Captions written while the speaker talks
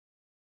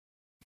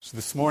So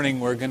this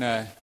morning we're going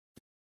to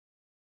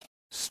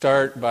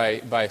start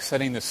by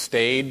setting the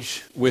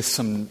stage with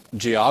some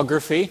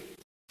geography.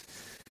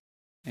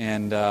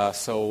 And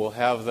so we'll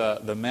have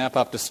the map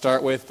up to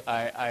start with.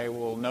 I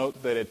will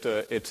note that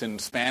it's in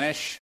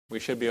Spanish.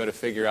 We should be able to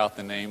figure out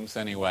the names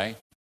anyway.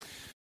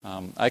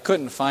 I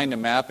couldn't find a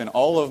map in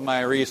all of my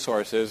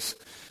resources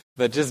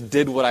that just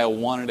did what I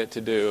wanted it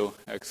to do,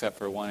 except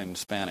for one in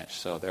Spanish.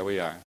 So there we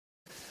are.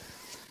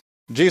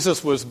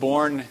 Jesus was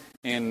born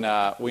in,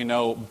 we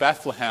know,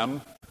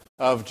 Bethlehem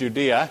of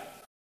Judea,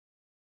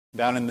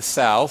 down in the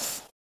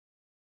south.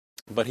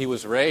 But he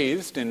was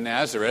raised in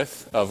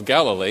Nazareth of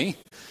Galilee,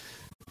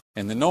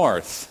 in the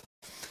north.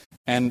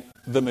 And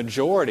the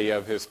majority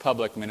of his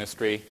public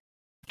ministry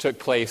took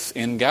place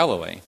in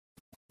Galilee.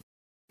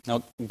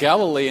 Now,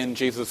 Galilee in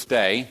Jesus'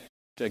 day,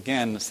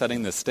 again,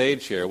 setting the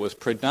stage here, was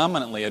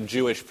predominantly a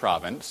Jewish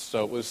province.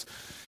 So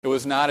it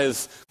was not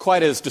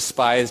quite as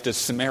despised as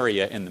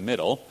Samaria in the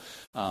middle.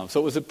 So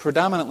it was a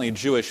predominantly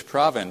Jewish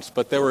province,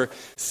 but there were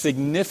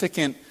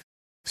significant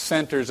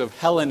centers of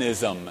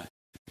Hellenism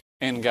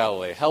in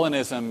Galilee.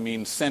 Hellenism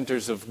means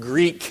centers of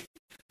Greek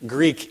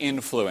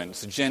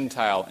influence,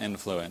 Gentile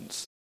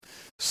influence.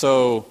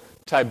 So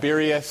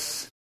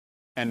Tiberias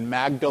and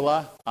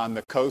Magdala on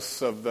the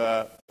coasts of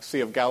the Sea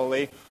of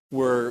Galilee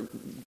were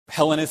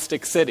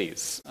Hellenistic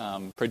cities.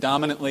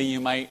 Predominantly, you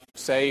might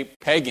say,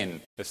 pagan,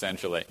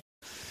 essentially.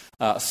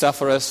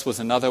 Sepphoris was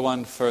another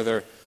one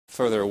further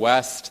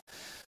west.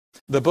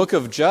 The book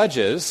of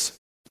Judges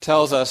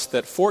tells us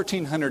that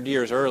 1,400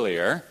 years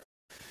earlier,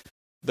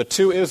 the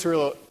two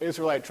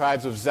Israelite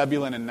tribes of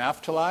Zebulun and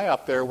Naphtali,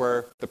 up there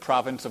where the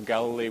province of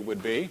Galilee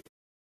would be,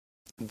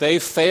 they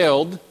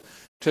failed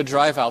to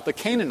drive out the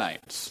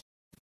Canaanites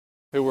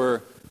who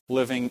were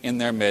living in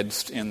their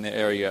midst in the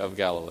area of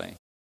Galilee.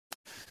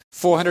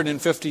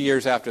 450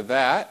 years after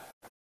that,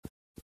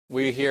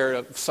 we hear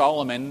of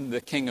Solomon,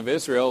 the king of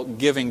Israel,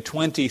 giving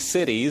 20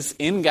 cities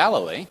in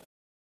Galilee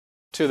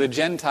to the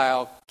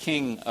Gentile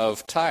king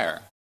of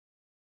Tyre.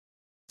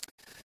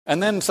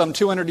 And then some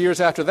 200 years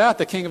after that,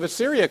 the king of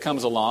Assyria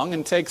comes along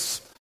and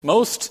takes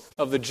most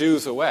of the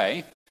Jews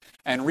away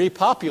and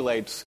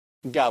repopulates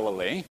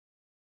Galilee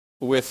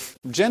with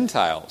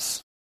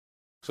Gentiles.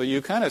 So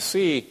you kind of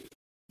see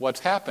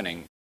what's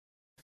happening.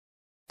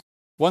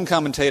 One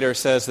commentator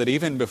says that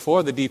even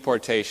before the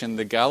deportation,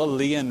 the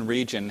Galilean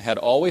region had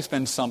always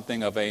been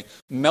something of a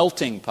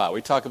melting pot.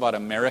 We talk about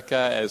America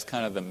as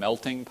kind of the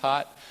melting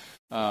pot.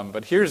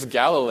 But here's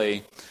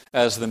Galilee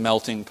as the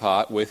melting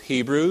pot with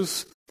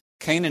Hebrews,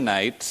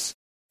 Canaanites,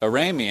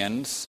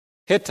 Arameans,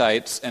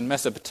 Hittites, and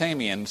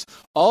Mesopotamians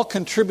all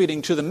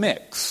contributing to the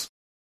mix.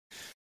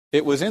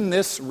 It was in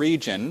this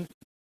region,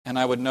 and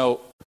I would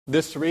note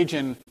this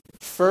region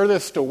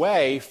furthest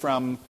away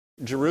from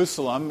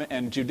Jerusalem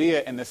and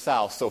Judea in the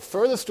south. So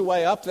furthest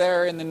away up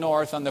there in the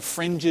north on the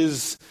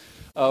fringes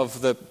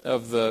of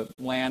the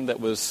land that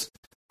was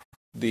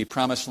the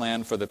promised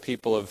land for the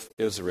people of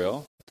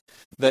Israel,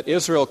 that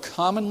Israel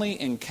commonly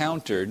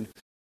encountered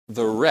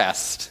the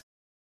rest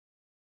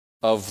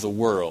of the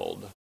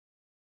world.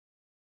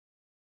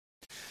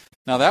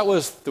 Now that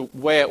was the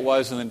way it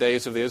was in the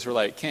days of the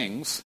Israelite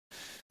kings.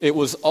 It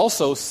was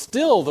also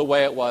still the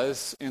way it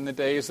was in the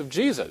days of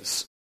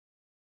Jesus,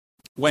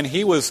 when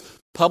he was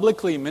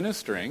publicly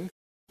ministering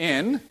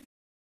in,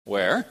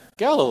 where?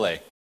 Galilee.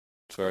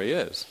 That's where he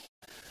is.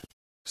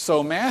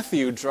 So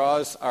Matthew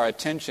draws our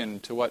attention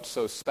to what's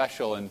so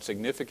special and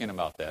significant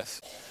about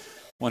this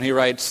when he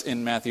writes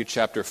in Matthew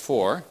chapter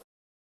 4,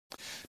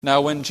 "Now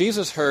when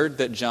Jesus heard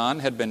that John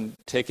had been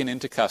taken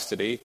into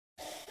custody,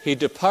 he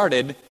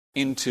departed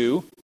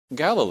into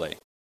Galilee.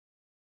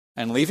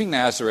 And leaving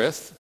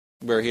Nazareth,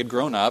 where he had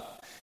grown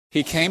up,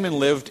 he came and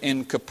lived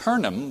in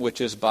Capernaum, which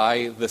is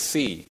by the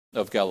Sea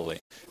of Galilee."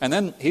 And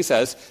then he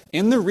says,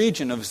 "in the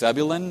region of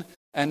Zebulun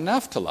and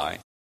Naphtali,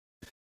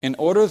 in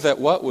order that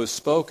what was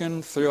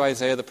spoken through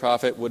Isaiah the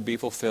prophet would be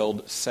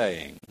fulfilled,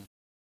 saying,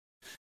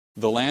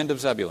 the land of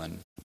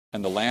Zebulun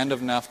and the land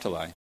of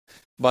Naphtali,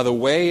 by the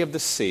way of the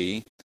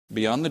sea,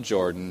 beyond the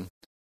Jordan,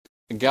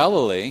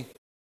 Galilee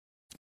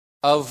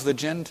of the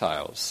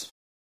Gentiles."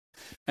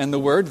 And the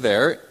word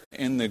there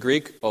in the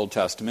Greek Old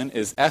Testament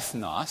is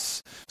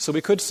ethnos, so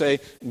we could say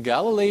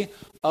Galilee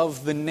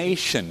of the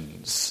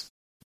nations.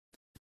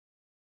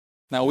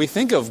 Now we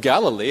think of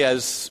Galilee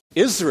as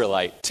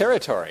Israelite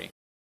territory,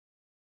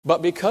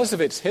 but because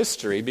of its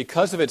history,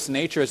 because of its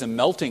nature as a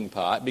melting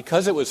pot,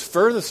 because it was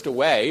furthest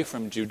away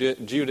from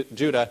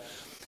Judah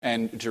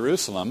and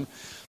Jerusalem,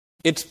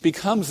 it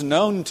becomes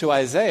known to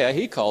Isaiah.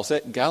 He calls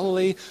it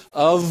Galilee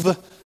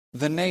of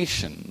the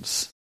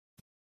nations.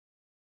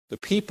 The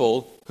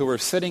people who were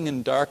sitting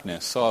in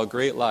darkness saw a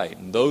great light,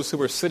 and those who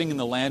were sitting in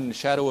the land and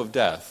shadow of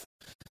death,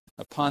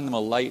 upon them a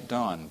light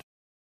dawned.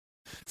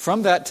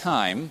 From that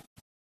time,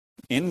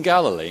 in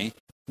Galilee,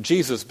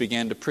 Jesus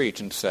began to preach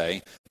and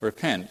say,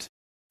 "Repent,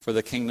 for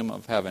the kingdom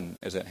of heaven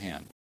is at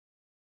hand."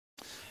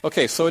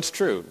 Okay, so it's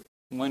true.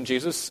 When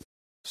Jesus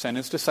sent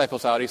his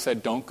disciples out, he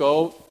said, "Don't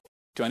go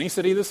to any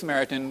city of the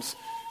Samaritans,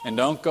 and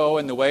don't go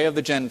in the way of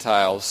the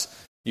Gentiles.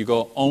 You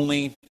go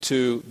only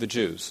to the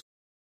Jews.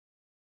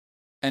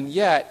 And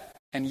yet,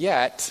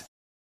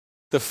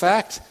 the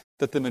fact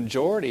that the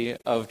majority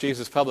of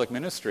Jesus' public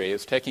ministry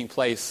is taking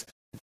place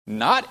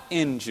not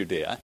in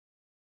Judea,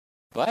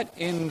 but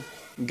in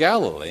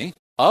Galilee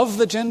of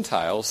the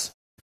Gentiles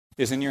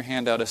is in your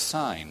handout a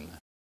sign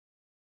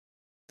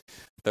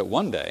that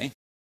one day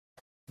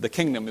the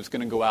kingdom is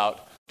going to go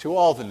out to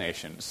all the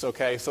nations.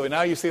 Okay, so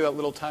now you see that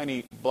little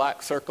tiny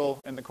black circle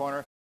in the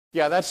corner?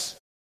 Yeah, that's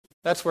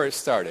where it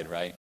started,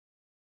 right?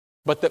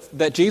 But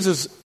that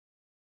Jesus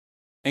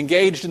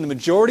engaged in the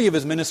majority of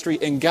his ministry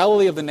in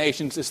Galilee of the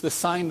nations is the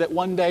sign that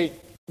one day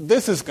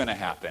this is going to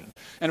happen.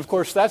 And of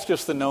course, that's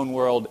just the known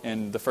world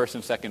in the 1st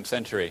and 2nd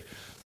century.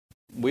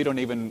 We don't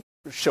even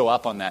show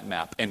up on that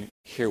map, and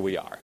here we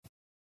are.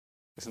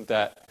 Isn't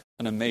that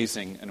an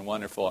amazing and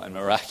wonderful and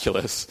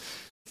miraculous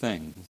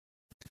thing?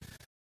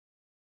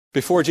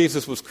 Before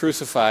Jesus was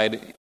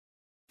crucified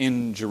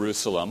in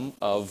Jerusalem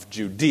of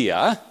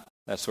Judea,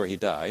 that's where he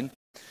died,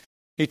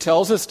 he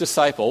tells his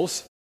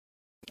disciples,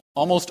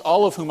 almost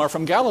all of whom are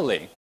from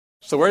Galilee.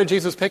 So where did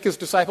Jesus pick his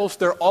disciples?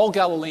 They're all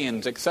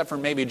Galileans, except for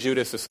maybe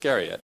Judas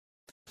Iscariot.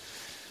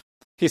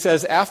 He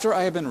says, after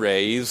I have been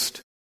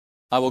raised,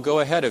 I will go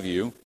ahead of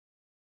you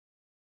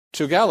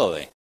to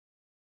Galilee.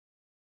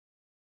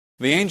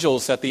 The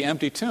angels at the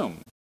empty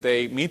tomb,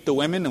 they meet the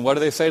women, and what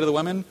do they say to the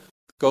women?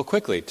 Go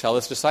quickly, tell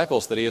his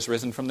disciples that he has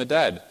risen from the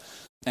dead.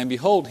 And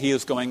behold, he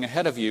is going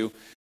ahead of you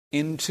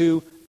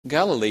into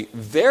Galilee.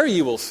 There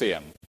you will see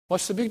him.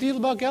 What's the big deal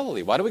about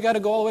Galilee? Why do we got to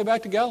go all the way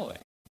back to Galilee?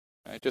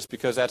 Right? Just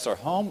because that's our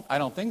home? I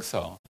don't think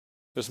so.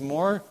 There's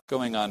more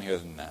going on here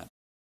than that.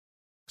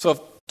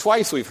 So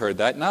twice we've heard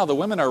that. Now the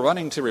women are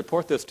running to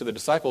report this to the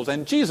disciples,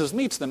 and Jesus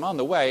meets them on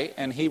the way,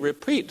 and he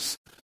repeats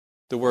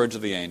the words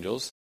of the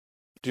angels.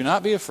 Do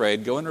not be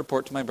afraid. Go and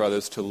report to my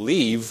brothers to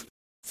leave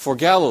for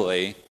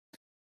Galilee,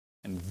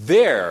 and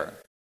there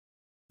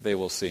they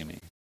will see me.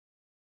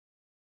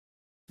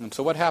 And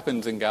so what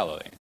happens in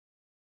Galilee?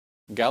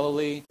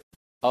 Galilee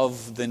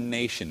of the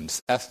nations,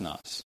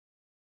 ethnos.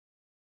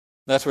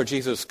 That's where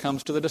Jesus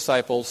comes to the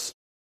disciples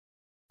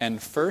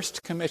and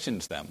first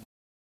commissions them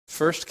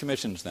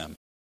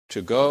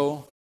to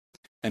go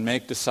and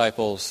make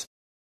disciples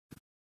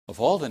of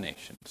all the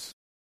nations.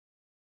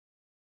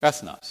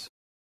 Ethnos.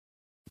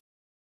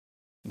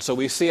 And so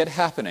we see it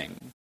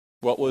happening.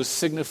 What was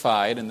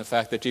signified in the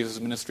fact that Jesus'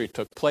 ministry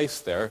took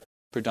place there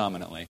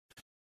predominantly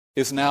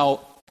is now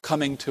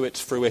coming to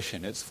its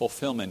fruition, its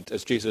fulfillment,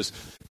 as Jesus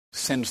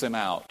sends them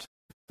out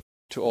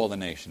to all the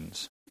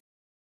nations.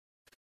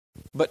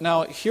 But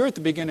now, here at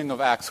the beginning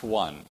of Acts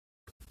 1,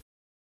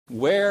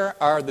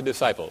 where are the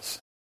disciples?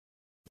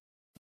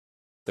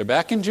 They're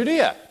back in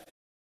Judea.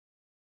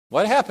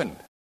 What happened?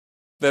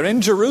 They're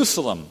in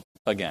Jerusalem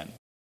again.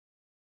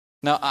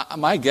 Now,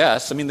 my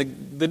guess,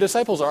 the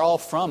disciples are all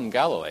from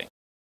Galilee.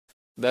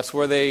 That's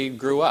where they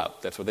grew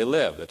up. That's where they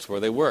lived. That's where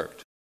they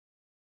worked.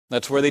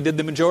 That's where they did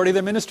the majority of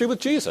their ministry with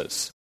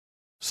Jesus.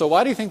 So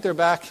why do you think they're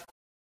back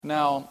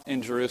now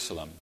in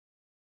Jerusalem?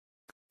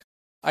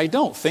 I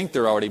don't think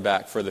they're already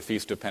back for the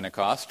Feast of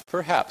Pentecost.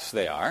 Perhaps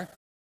they are.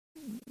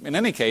 In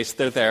any case,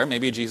 they're there.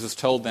 Maybe Jesus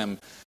told them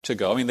to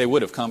go. They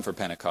would have come for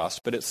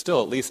Pentecost, but it's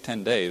still at least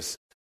 10 days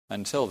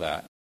until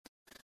that.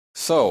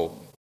 So,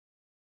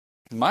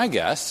 my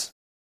guess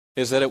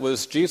is that it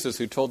was Jesus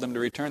who told them to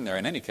return there.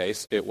 In any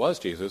case, it was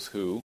Jesus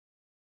who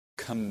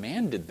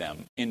commanded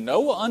them, in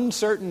no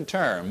uncertain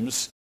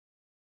terms,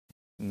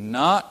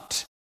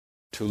 not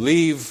to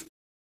leave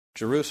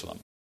Jerusalem.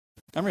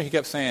 Remember, he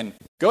kept saying,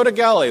 go to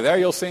Galilee, there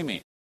you'll see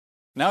me.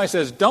 Now he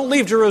says, don't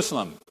leave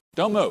Jerusalem,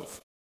 don't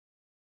move.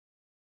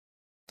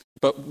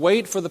 But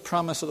wait for the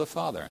promise of the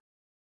Father,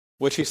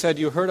 which he said,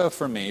 you heard of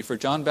from me, for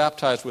John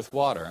baptized with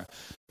water,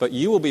 but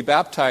you will be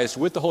baptized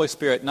with the Holy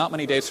Spirit not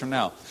many days from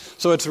now.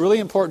 So it's really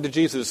important to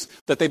Jesus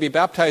that they be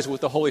baptized with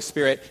the Holy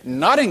Spirit,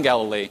 not in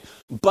Galilee,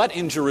 but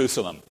in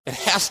Jerusalem. It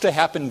has to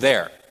happen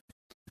there.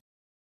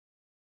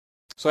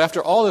 So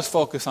after all this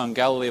focus on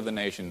Galilee of the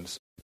nations,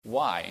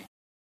 why?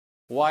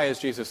 Why is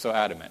Jesus so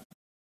adamant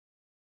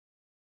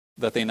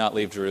that they not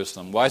leave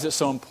Jerusalem? Why is it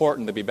so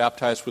important to be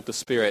baptized with the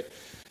Spirit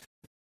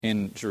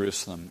in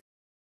Jerusalem?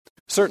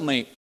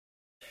 Certainly,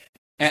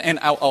 and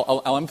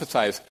I'll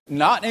emphasize,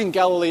 not in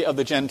Galilee of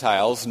the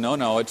Gentiles.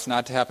 No, it's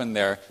not to happen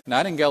there.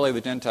 Not in Galilee of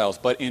the Gentiles,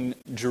 but in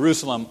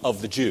Jerusalem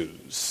of the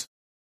Jews.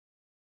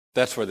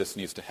 That's where this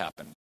needs to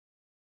happen.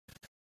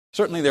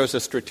 Certainly there's a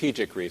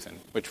strategic reason,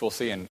 which we'll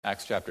see in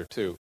Acts chapter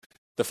 2.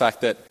 The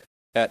fact that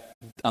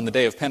on the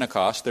day of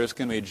Pentecost, there's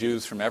going to be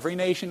Jews from every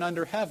nation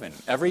under heaven,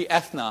 every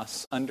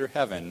ethnos under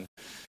heaven,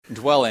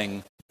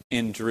 dwelling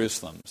in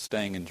Jerusalem,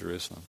 staying in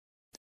Jerusalem.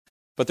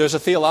 But there's a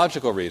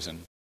theological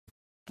reason.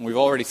 We've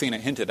already seen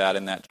it hinted at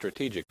in that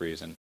strategic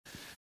reason.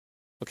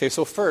 Okay,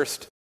 so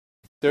first,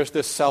 there's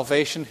this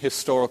salvation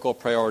historical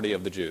priority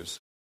of the Jews.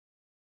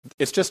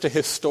 It's just a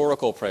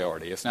historical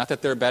priority. It's not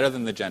that they're better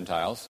than the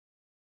Gentiles,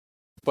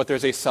 but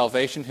there's a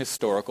salvation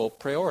historical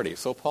priority.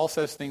 So Paul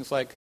says things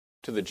like,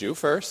 to the Jew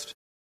first,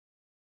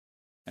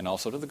 and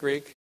also to the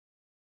Greek,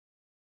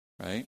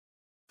 right?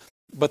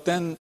 But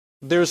then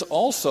there's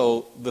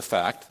also the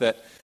fact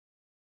that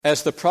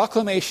as the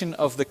proclamation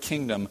of the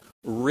kingdom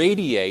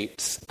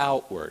radiates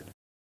outward.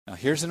 Now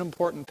here's an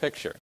important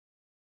picture.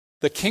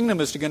 The kingdom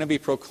is going to be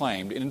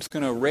proclaimed, and it's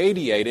going to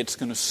radiate, it's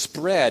going to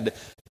spread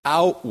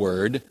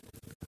outward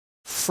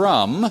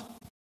from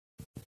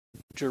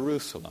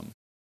Jerusalem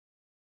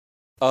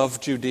of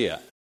Judea.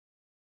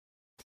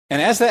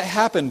 And as that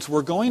happens,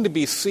 we're going to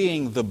be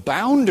seeing the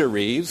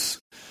boundaries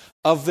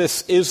of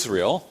this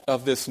Israel,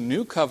 of this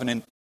new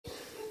covenant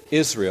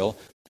Israel,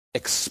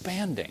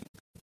 expanding.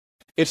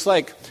 It's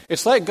like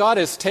God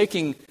is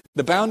taking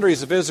the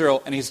boundaries of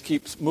Israel and he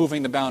keeps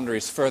moving the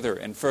boundaries further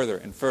and further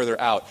and further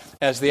out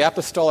as the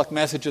apostolic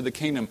message of the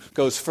kingdom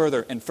goes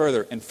further and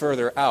further and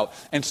further out.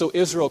 And so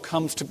Israel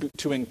comes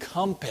to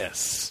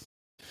encompass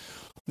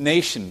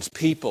nations,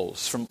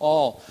 peoples from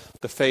all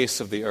the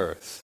face of the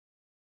earth.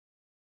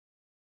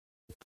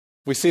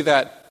 We see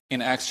that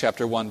in Acts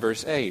chapter 1,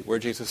 verse 8, where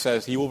Jesus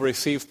says, "You will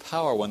receive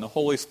power when the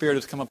Holy Spirit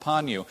has come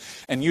upon you,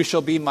 and you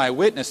shall be my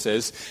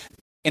witnesses."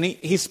 And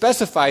he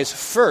specifies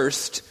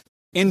first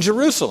in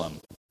Jerusalem,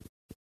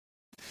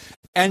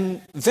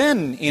 and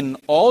then in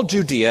all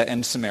Judea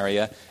and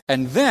Samaria,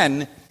 and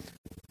then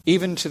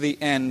even to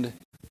the end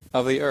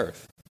of the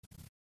earth.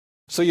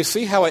 So you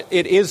see how it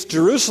is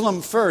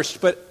Jerusalem first,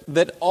 but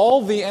that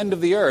all the end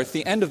of the earth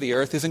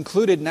is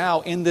included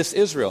now in this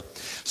Israel.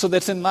 So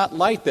that's in that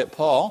light that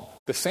Paul,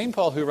 the same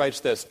Paul who writes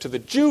this, to the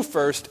Jew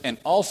first and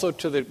also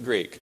to the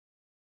Greek.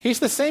 He's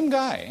the same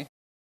guy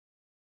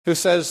who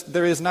says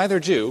there is neither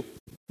Jew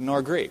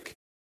nor Greek.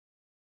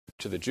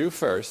 To the Jew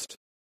first,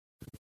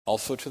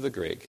 also to the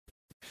Greek.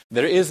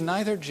 There is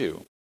neither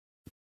Jew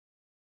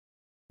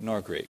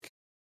nor Greek.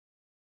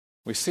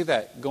 We see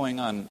that going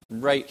on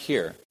right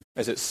here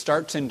as it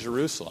starts in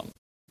Jerusalem,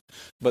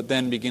 but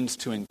then begins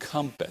to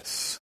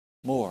encompass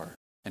more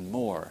and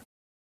more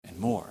and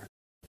more.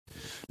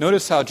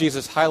 Notice how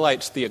Jesus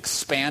highlights the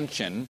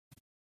expansion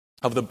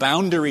of the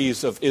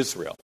boundaries of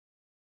Israel.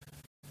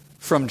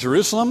 From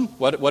Jerusalem,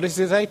 what does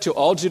he say? To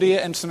all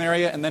Judea and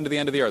Samaria, and then to the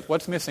end of the earth.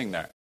 What's missing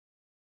there?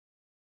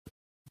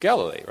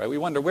 Galilee, right? We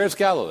wonder, where's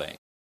Galilee?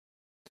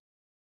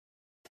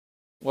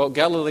 Well,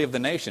 Galilee of the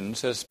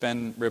nations has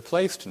been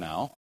replaced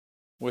now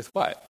with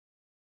what?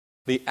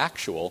 The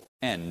actual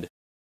end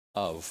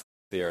of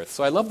the earth.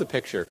 So I love the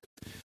picture.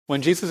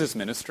 When Jesus is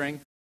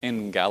ministering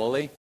in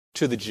Galilee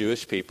to the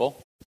Jewish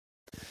people,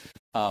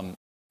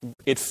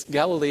 it's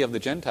Galilee of the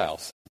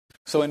Gentiles.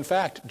 So in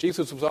fact,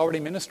 Jesus was already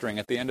ministering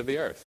at the end of the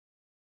earth.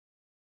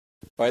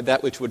 Right?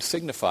 That which would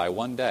signify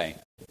one day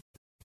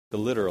the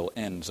literal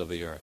ends of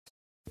the earth.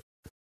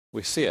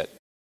 We see it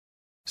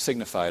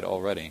signified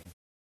already.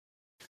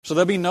 So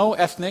there'll be no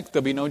ethnic,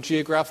 there'll be no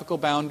geographical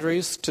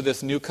boundaries to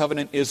this new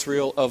covenant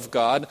Israel of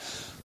God.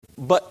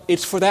 But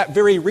it's for that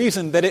very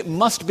reason that it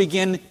must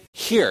begin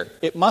here.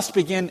 It must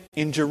begin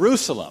in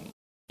Jerusalem.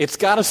 It's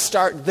got to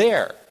start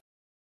there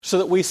so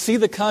that we see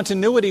the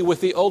continuity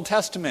with the Old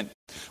Testament.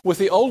 With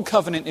the Old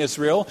Covenant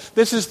Israel,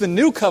 this is the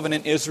New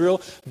Covenant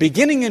Israel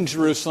beginning in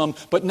Jerusalem,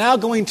 but now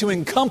going to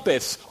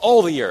encompass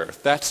all the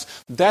earth.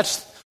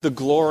 That's the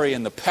glory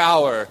and the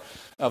power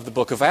of the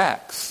book of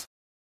Acts.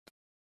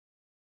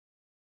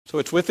 So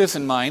it's with this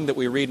in mind that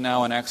we read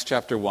now in Acts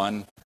chapter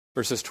 1,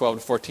 verses 12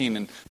 to 14.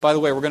 And by the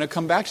way, we're going to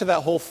come back to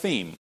that whole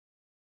theme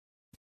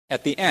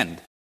at the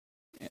end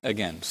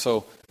again.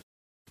 So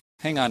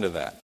hang on to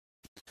that.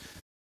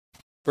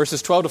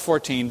 Verses 12 to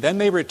 14, then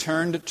they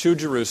returned to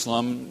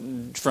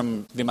Jerusalem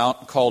from the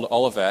mount called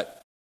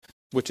Olivet,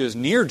 which is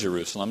near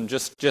Jerusalem,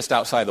 just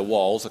outside the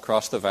walls,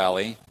 across the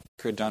valley,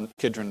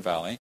 Kidron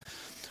Valley,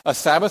 a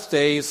Sabbath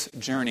day's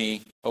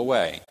journey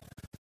away.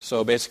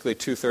 So basically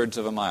 2/3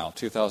 of a mile,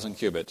 2,000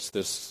 cubits.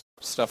 There's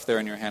stuff there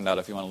in your handout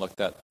if you want to look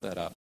that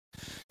up.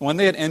 When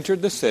they had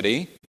entered the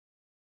city,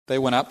 they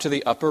went up to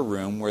the upper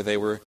room where they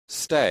were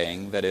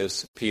staying, that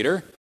is,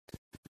 Peter,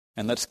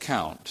 and let's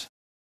count,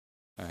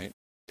 right?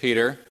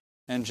 Peter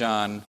and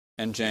John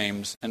and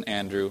James and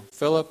Andrew,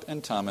 Philip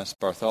and Thomas,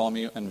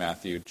 Bartholomew and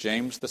Matthew,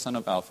 James the son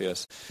of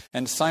Alphaeus,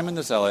 and Simon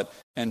the Zealot,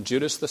 and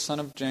Judas the son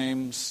of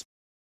James.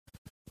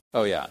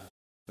 Oh yeah,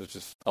 it was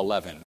just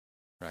 11,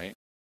 right?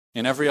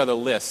 In every other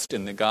list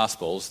in the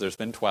Gospels, there's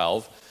been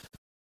 12,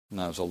 and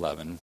that was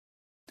 11.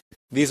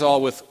 These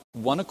all with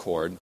one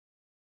accord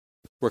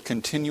were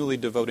continually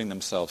devoting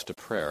themselves to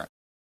prayer,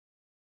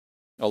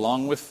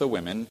 along with the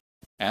women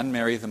and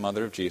Mary, the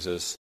mother of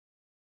Jesus,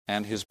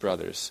 and his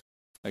brothers.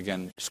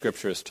 Again,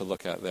 scriptures to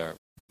look at there.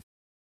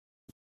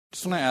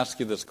 Just want to ask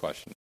you this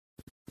question.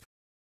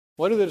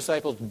 What do the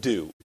disciples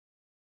do?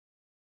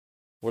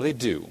 What do they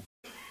do?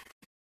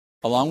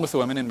 Along with the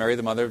women and Mary,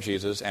 the mother of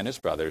Jesus, and his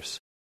brothers,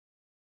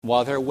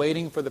 while they're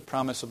waiting for the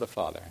promise of the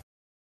Father.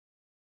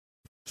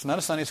 It's not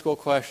a Sunday school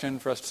question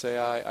for us to say,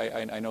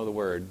 I know the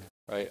word.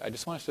 Right? I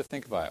just want us to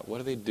think about it. What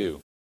do they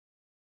do?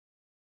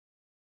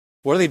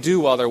 What do they do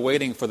while they're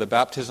waiting for the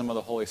baptism of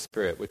the Holy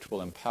Spirit, which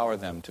will empower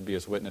them to be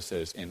his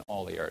witnesses in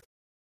all the earth?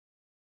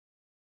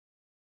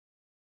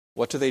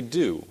 What do they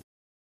do?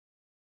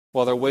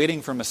 while they're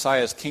waiting for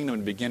Messiah's kingdom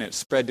to begin its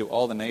spread to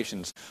all the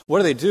nations. What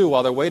do they do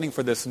while they're waiting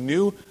for this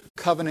new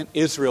covenant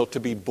Israel to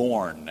be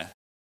born?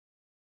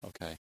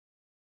 Okay.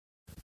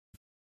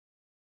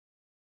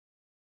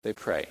 They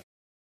pray.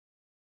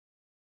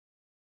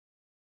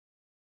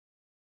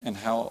 And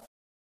how,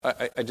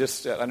 I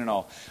don't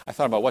know, I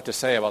thought about what to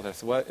say about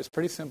this. Well, it's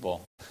pretty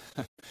simple.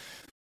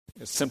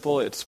 It's simple,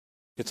 it's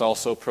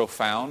also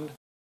profound.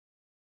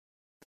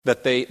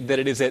 That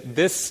it is at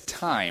this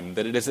time,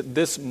 that it is at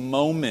this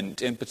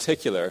moment in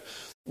particular,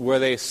 where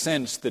they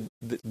sense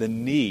the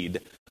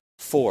need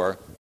for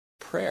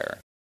prayer.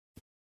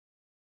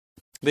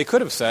 They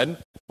could have said,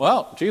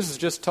 well, Jesus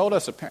just told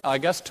us, I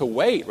guess, to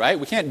wait, right?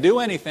 We can't do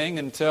anything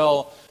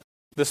until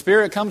the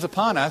Spirit comes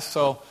upon us,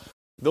 so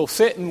they'll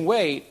sit and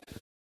wait.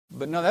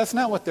 But no, that's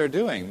not what they're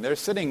doing. They're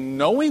sitting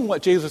knowing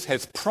what Jesus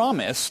has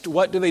promised.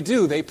 What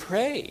do? They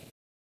pray.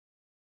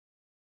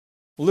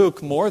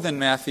 Luke, more than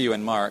Matthew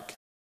and Mark,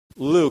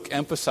 Luke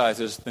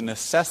emphasizes the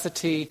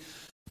necessity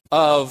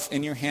of,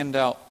 in your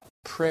handout,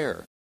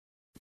 prayer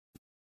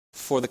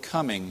for the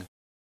coming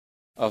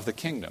of the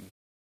kingdom.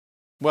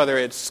 For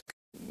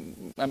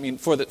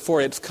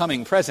its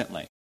coming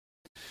presently.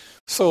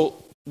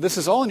 So this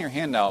is all in your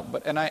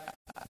handout, and I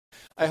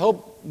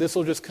hope this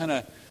will just kind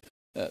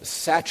of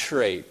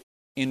saturate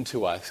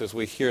into us as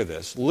we hear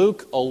this.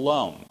 Luke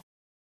alone,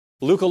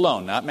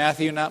 not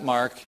Matthew, not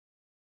Mark,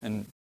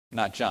 and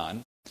not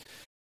John.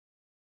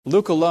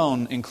 Luke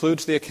alone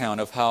includes the account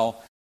of how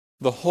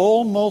the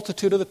whole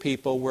multitude of the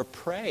people were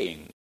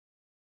praying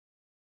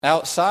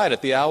outside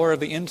at the hour of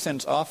the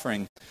incense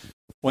offering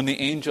when the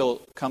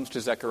angel comes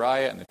to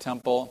Zechariah in the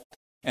temple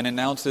and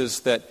announces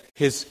that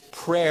his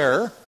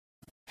prayer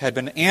had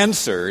been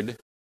answered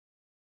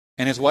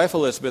and his wife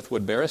Elizabeth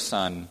would bear a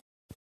son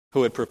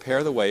who would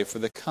prepare the way for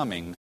the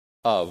coming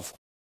of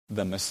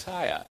the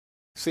Messiah.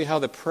 See how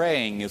the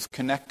praying is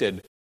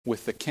connected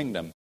with the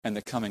kingdom and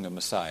the coming of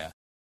Messiah.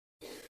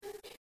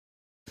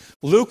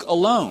 Luke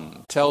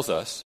alone tells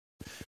us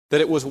that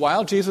it was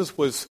while Jesus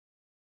was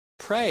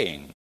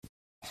praying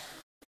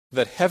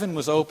that heaven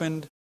was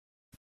opened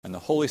and the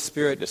Holy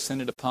Spirit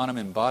descended upon him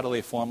in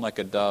bodily form like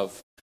a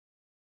dove,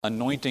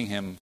 anointing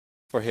him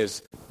for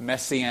his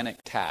messianic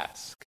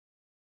task.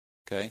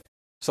 Okay?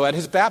 So at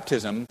his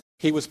baptism,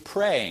 he was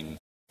praying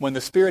when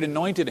the Spirit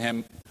anointed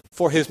him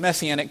for his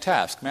messianic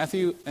task.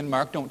 Matthew and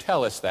Mark don't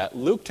tell us that.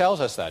 Luke tells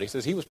us that. He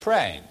says he was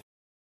praying.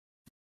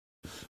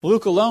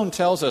 Luke alone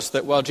tells us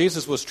that while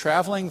Jesus was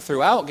traveling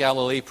throughout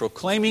Galilee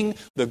proclaiming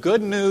the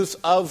good news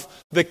of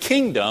the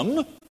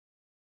kingdom,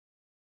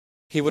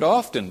 he would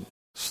often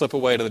slip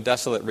away to the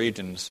desolate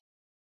regions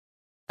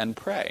and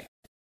pray.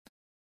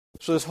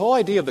 So this whole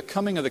idea of the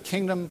coming of the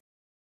kingdom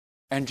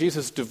and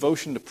Jesus'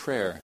 devotion to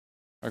prayer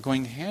are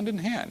going hand in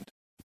hand.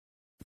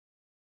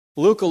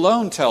 Luke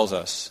alone tells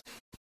us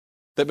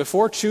that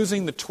before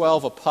choosing the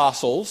 12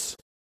 apostles,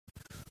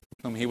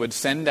 whom he would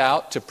send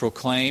out to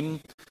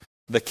proclaim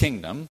the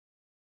kingdom,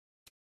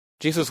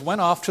 Jesus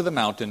went off to the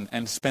mountain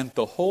and spent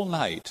the whole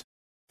night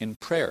in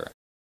prayer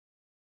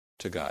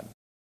to God.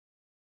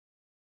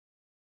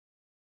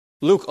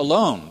 Luke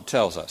alone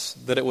tells us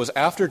that it was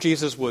after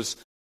Jesus was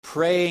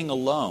praying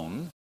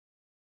alone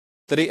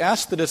that he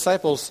asked the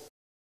disciples,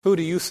 "Who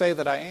do you say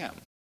that I am?"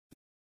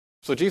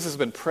 So Jesus has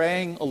been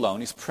praying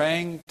alone. He's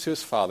praying to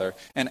his Father.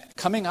 And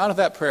coming out of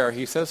that prayer,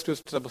 he says to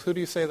his disciples, "Who do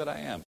you say that I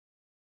am?"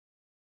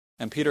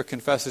 And Peter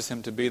confesses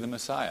him to be the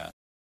Messiah,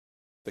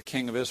 the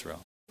King of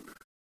Israel.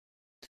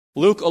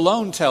 Luke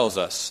alone tells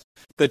us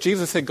that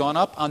Jesus had gone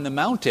up on the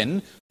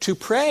mountain to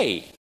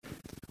pray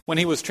when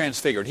he was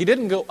transfigured. He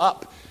didn't go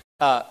up,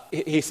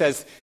 he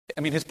says,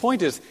 his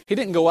point is, he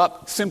didn't go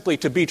up simply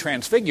to be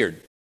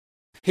transfigured.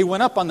 He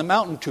went up on the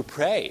mountain to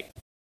pray.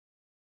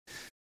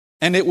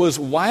 And it was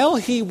while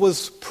he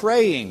was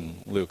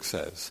praying, Luke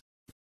says,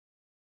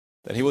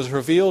 that he was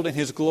revealed in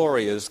his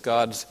glory as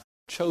God's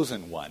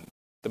chosen one,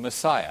 the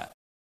Messiah,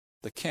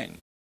 the King.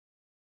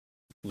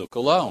 Luke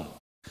alone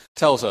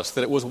tells us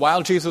that it was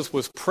while Jesus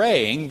was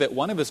praying that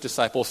one of his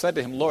disciples said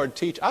to him, "Lord,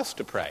 teach us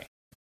to pray."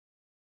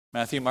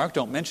 Matthew and Mark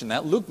don't mention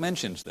that. Luke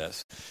mentions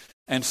this.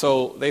 And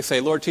so they say,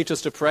 "Lord, teach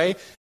us to pray."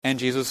 And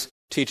Jesus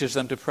teaches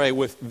them to pray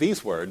with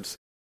these words,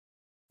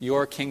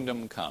 "Your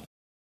kingdom come."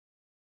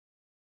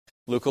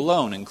 Luke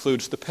alone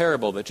includes the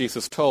parable that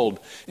Jesus told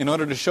in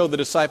order to show the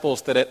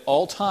disciples that at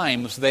all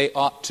times they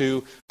ought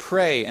to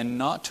pray and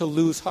not to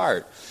lose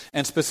heart.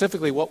 And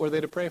specifically, what were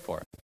they to pray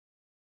for?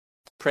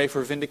 Pray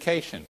for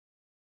vindication.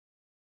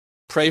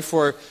 Pray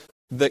for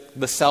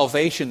the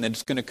salvation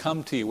that's going to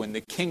come to you when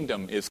the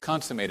kingdom is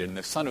consummated and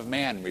the Son of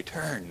Man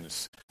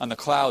returns on the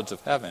clouds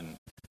of heaven.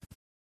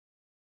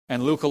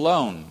 And Luke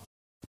alone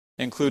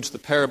includes the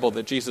parable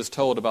that Jesus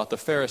told about the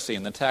Pharisee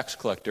and the tax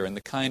collector and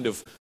the kind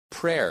of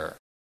prayer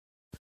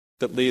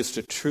that leads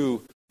to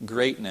true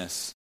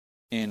greatness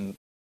in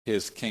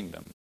his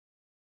kingdom.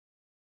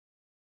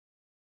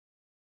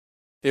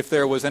 If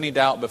there was any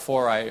doubt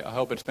before, I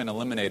hope it's been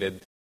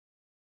eliminated,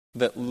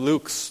 that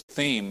Luke's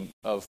theme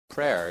of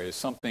prayer is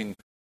something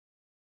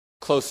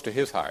close to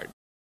his heart.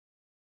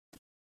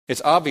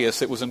 It's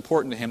obvious it was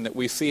important to him that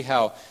we see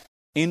how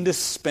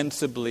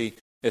indispensably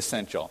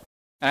essential.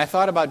 And I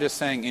thought about just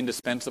saying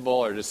indispensable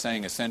or just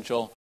saying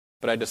essential,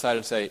 but I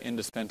decided to say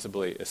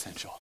indispensably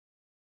essential.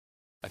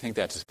 I think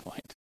that's his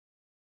point.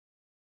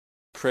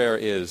 Prayer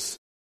is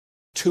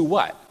to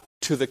what?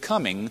 To the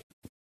coming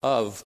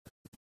of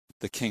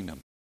the kingdom.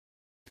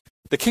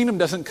 The kingdom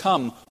doesn't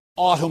come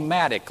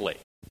automatically.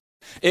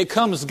 It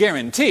comes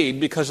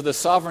guaranteed because of the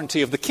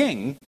sovereignty of the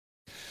king,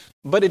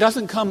 but it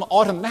doesn't come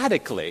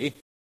automatically.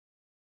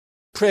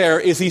 Prayer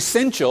is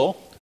essential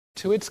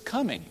to its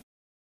coming.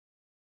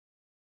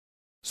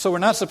 So we're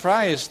not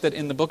surprised that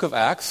in the book of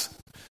Acts,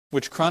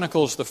 which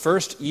chronicles the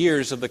first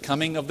years of the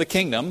coming of the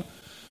kingdom,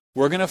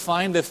 we're going to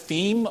find the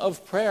theme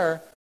of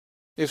prayer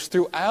is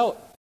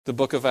throughout the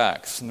book of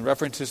Acts, and the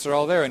references are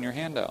all there in your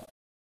handout.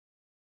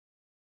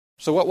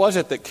 So what was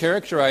it that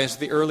characterized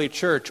the early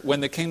church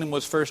when the kingdom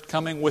was first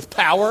coming with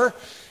power?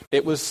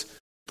 It was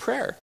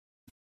prayer.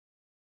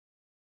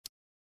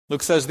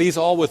 Luke says these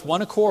all with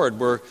one accord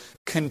were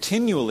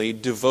continually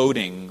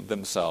devoting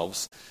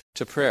themselves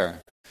to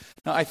prayer.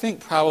 Now I think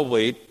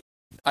probably,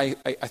 I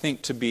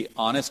think to be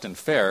honest and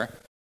fair,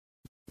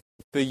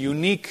 the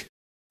unique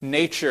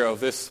nature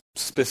of this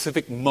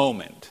specific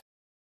moment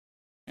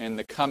in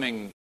the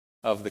coming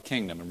of the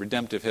kingdom and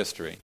redemptive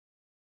history,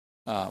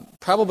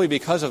 probably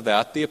because of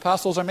that, the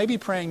apostles are maybe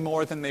praying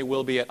more than they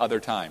will be at other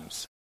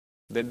times.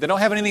 They don't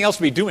have anything else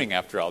to be doing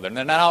after all. They're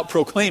not out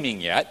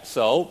proclaiming yet,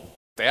 so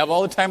they have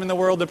all the time in the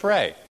world to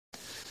pray.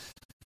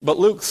 But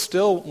Luke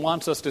still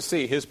wants us to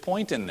see, his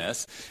point in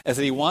this is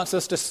that he wants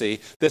us to see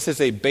this is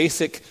a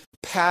basic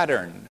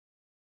pattern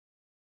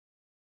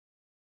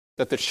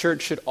that the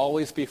church should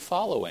always be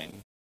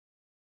following.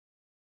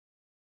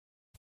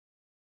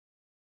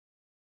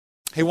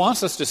 He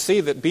wants us to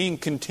see that being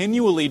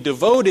continually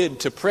devoted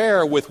to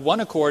prayer with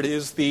one accord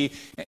is this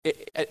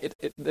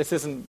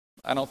isn't,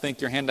 I don't think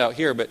your handout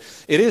here, but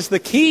it is the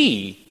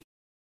key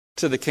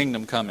to the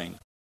kingdom coming.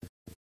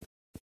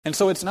 And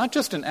so it's not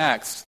just in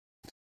Acts.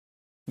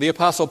 The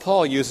Apostle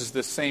Paul uses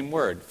this same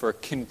word for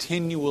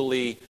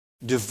continually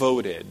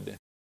devoted.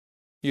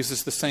 He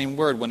uses the same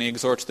word when he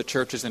exhorts the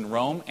churches in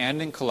Rome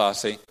and in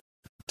Colossae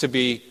to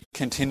be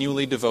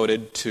continually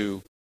devoted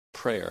to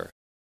prayer.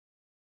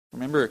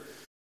 Remember,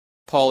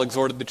 Paul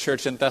exhorted the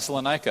church in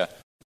Thessalonica,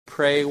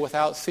 pray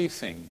without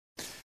ceasing.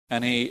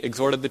 And he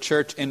exhorted the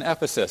church in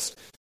Ephesus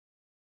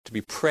to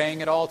be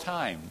praying at all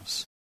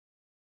times,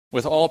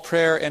 with all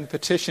prayer and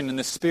petition in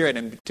the Spirit,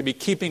 and to be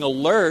keeping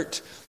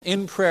alert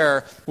in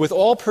prayer with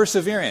all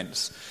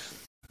perseverance.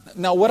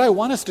 Now, what I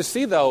want us to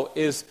see, though,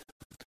 is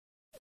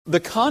the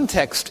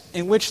context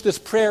in which this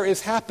prayer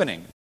is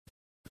happening.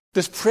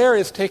 This prayer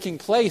is taking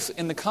place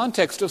in the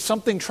context of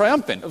something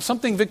triumphant, of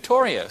something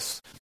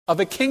victorious, of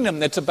a kingdom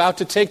that's about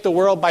to take the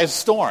world by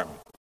storm.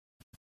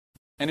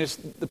 And it's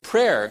the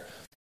prayer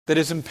that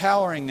is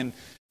empowering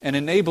and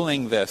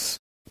enabling this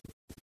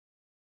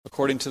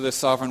according to the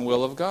sovereign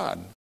will of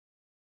God.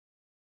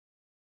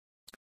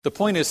 The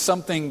point is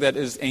something that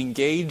is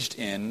engaged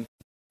in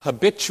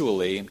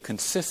habitually and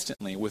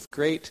consistently with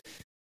great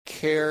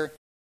care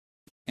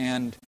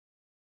and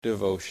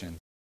devotion.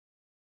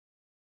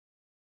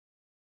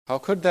 How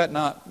could that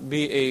not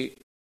be a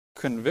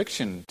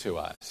conviction to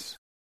us?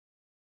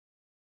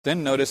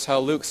 Then notice how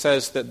Luke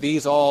says that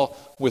these all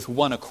with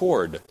one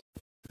accord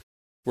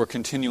were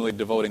continually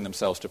devoting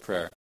themselves to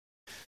prayer.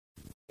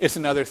 It's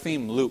another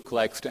theme Luke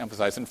likes to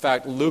emphasize. In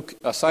fact, Luke,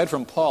 aside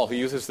from Paul, who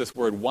uses this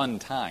word one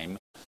time,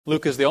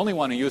 Luke is the only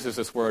one who uses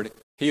this word.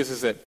 He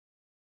uses it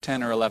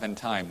 10 or 11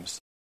 times.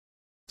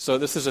 So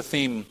this is a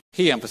theme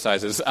he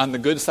emphasizes on the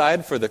good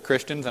side for the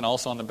Christians and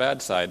also on the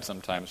bad side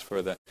sometimes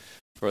for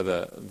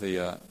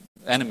the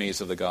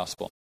enemies of the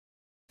gospel.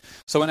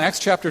 So in Acts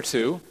chapter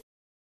 2,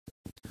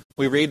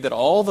 we read that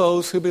all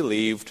those who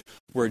believed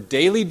were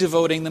daily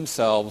devoting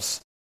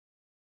themselves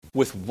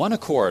with one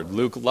accord.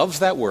 Luke loves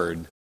that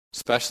word,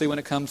 especially when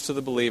it comes to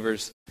the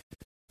believers.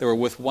 They were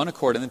with one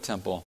accord in the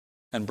temple,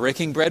 and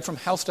breaking bread from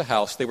house to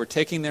house, they were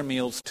taking their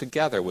meals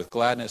together with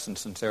gladness and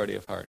sincerity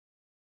of heart.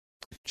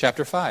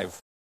 Chapter 5,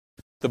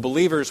 the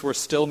believers were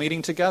still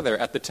meeting together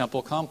at the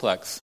temple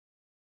complex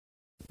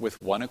with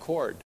one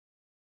accord.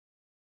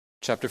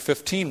 Chapter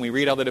 15, we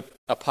read how the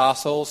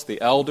apostles, the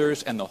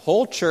elders, and the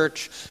whole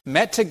church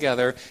met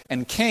together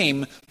and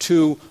came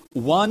to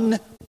one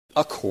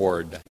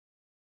accord.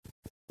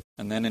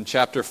 And then in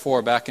chapter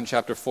 4, back in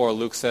chapter 4,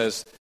 Luke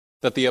says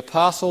that the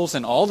apostles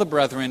and all the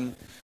brethren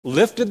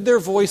lifted their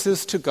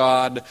voices to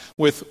God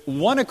with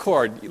one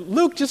accord.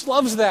 Luke just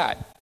loves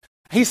that.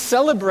 He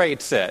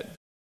celebrates it.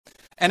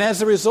 And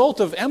as a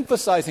result of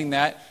emphasizing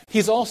that,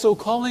 he's also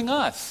calling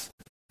us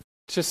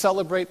to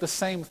celebrate the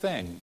same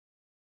thing.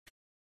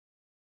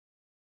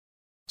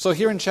 So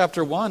here in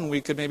chapter 1,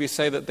 we could maybe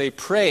say that they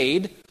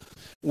prayed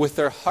with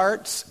their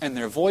hearts and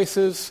their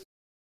voices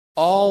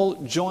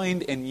all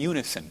joined in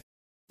unison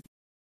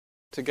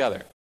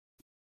together.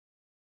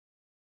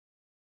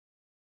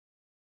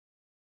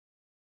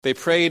 They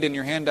prayed in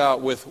your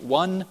handout with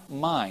one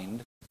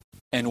mind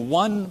and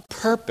one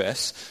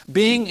purpose,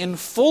 being in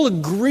full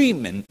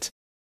agreement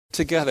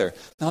together.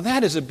 Now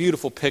that is a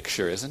beautiful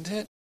picture, isn't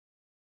it?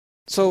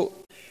 So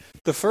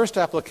the first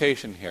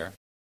application here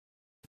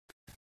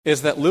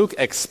is that Luke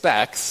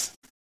expects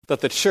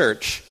that the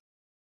church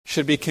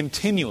should be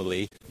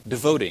continually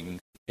devoting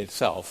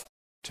itself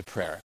to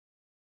prayer.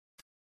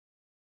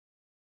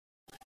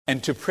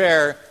 And to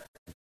prayer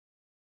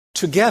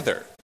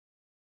together.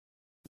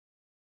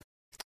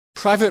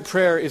 Private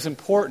prayer is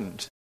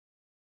important.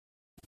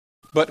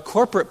 But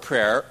corporate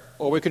prayer,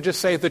 or we could just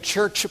say the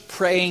church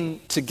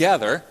praying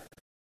together,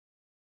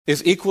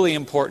 is equally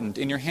important.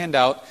 In your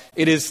handout,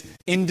 it is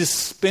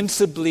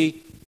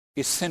indispensably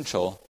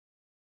essential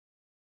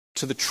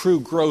to the true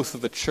growth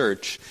of the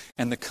church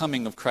and the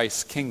coming of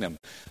Christ's kingdom.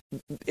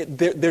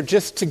 They're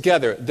just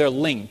together. They're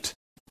linked.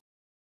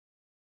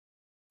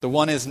 The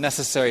one is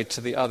necessary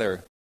to the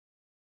other.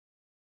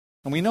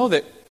 And we know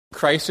that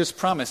Christ has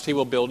promised he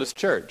will build his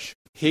church.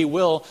 He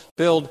will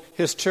build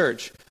his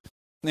church.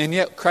 And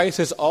yet Christ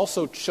has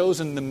also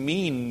chosen the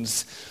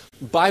means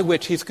by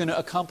which he's going to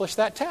accomplish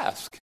that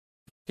task.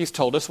 He's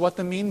told us what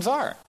the means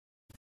are.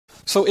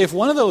 So if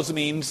one of those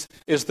means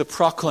is the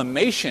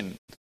proclamation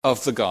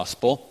of the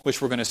gospel,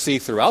 which we're going to see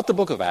throughout the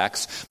book of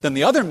Acts, then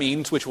the other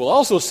means, which we'll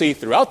also see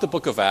throughout the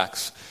book of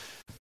Acts,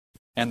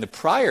 and the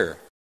prior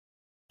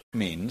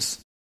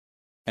means,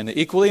 and the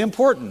equally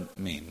important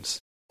means,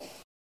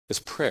 is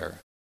prayer.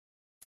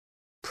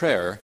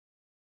 Prayer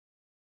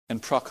and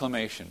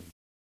proclamation.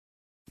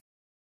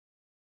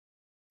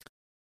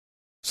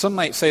 Some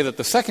might say that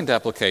the second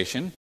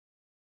application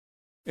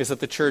is that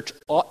the church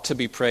ought to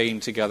be praying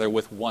together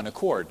with one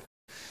accord.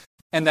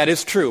 And that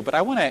is true, but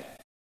I want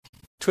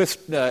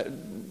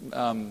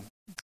to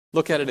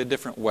look at it a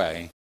different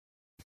way.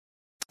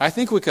 I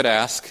think we could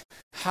ask,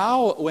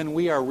 how, when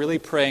we are really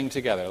praying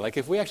together, like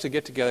if we actually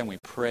get together and we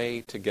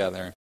pray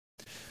together,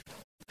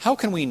 how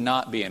can we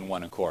not be in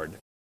one accord?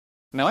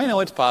 Now, I know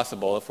it's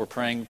possible if we're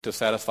praying to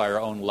satisfy our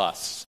own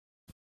lusts,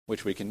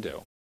 which we can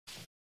do.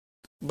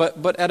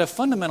 But at a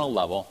fundamental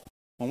level,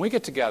 when we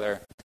get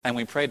together and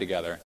we pray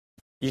together,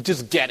 you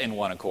just get in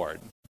one accord,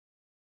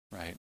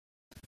 right?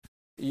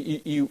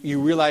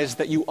 You realize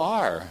that you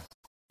are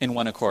in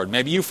one accord.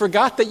 Maybe you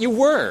forgot that you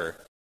were.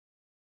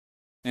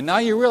 And now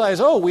you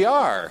realize, oh, we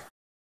are.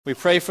 We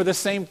pray for the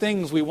same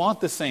things. We want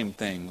the same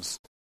things.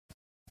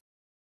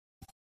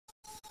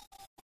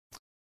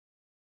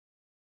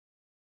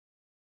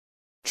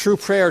 True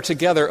prayer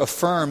together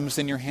affirms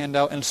in your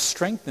handout and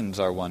strengthens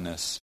our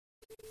oneness.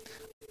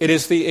 It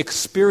is the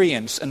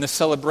experience and the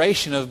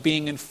celebration of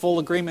being in full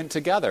agreement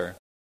together.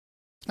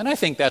 And I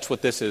think that's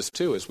what this is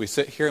too, as we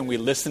sit here and we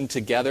listen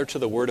together to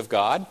the Word of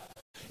God.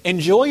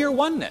 Enjoy your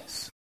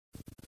oneness.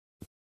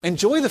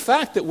 Enjoy the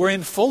fact that we're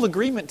in full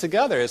agreement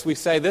together as we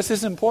say, this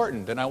is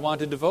important and I want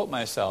to devote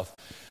myself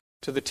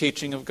to the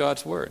teaching of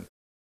God's Word.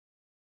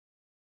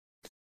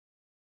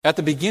 At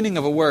the beginning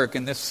of a work,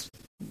 and this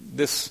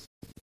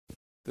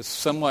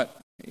somewhat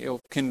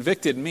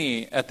convicted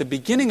me, at the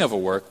beginning of a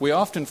work, we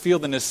often feel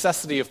the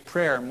necessity of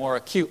prayer more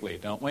acutely,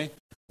 don't we?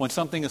 When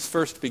something is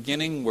first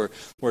beginning,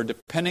 we're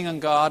depending on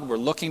God, we're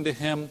looking to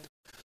Him.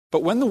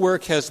 But when the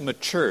work has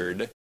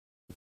matured,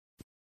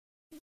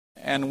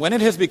 and when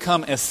it has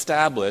become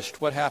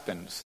established, what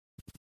happens?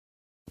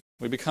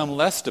 We become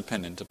less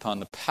dependent upon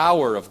the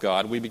power of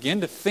God. We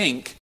begin to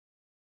think,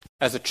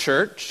 as a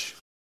church,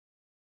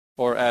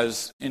 or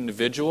as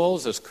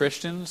individuals, as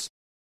Christians,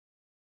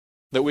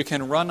 that we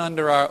can run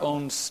under our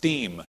own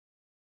steam.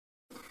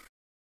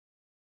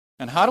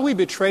 And how do we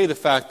betray the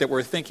fact that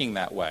we're thinking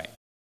that way?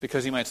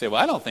 Because you might say,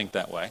 well, I don't think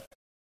that way.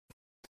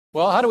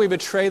 Well, how do we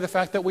betray the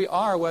fact that we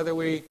are, whether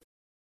we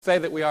say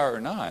that we are or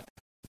not?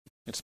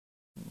 It's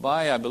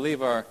by, I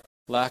believe, our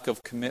lack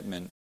of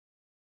commitment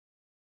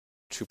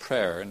to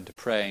prayer and to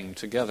praying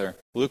together.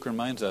 Luke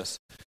reminds us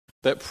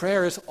that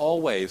prayer is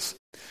always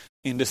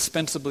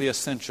indispensably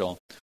essential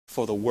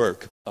for the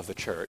work of the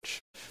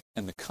church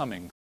and the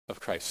coming of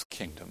Christ's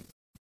kingdom.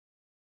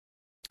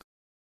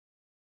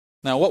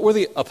 Now, what were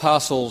the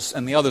apostles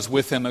and the others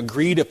with him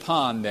agreed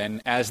upon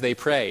then as they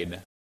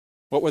prayed?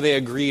 What were they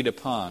agreed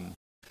upon?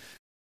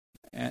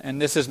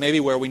 And this is maybe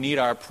where we need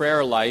our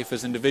prayer life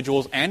as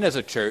individuals and as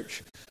a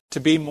church to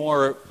be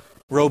more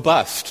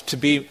robust, to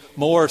be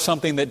more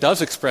something that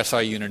does express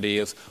our unity.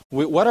 Is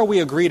what are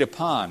we agreed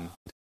upon?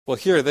 Well,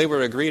 here they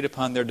were agreed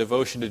upon their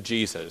devotion to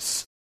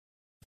Jesus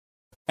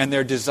and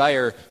their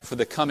desire for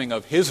the coming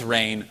of His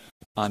reign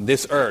on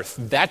this earth.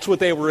 That's what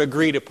they were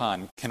agreed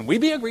upon. Can we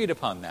be agreed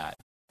upon that?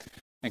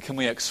 And can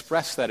we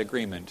express that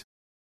agreement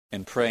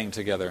in praying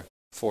together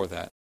for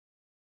that?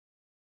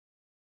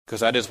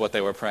 Because that is what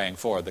they were praying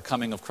for, the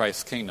coming of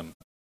Christ's kingdom.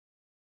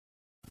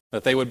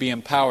 That they would be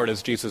empowered,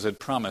 as Jesus had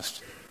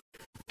promised,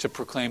 to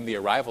proclaim the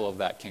arrival of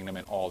that kingdom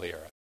in all the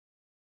earth.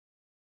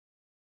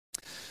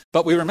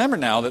 But we remember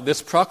now that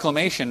this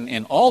proclamation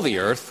in all the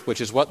earth,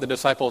 which is what the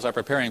disciples are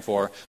preparing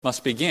for,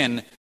 must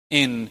begin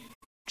in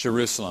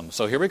Jerusalem.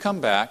 So here we come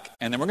back,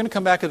 and then we're going to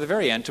come back at the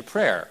very end to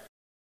prayer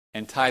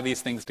and tie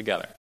these things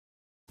together.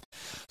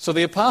 So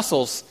the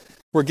apostles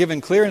were given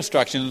clear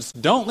instructions,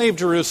 don't leave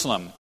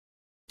Jerusalem.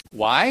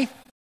 Why?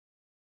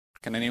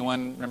 Can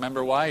anyone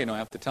remember why? You don't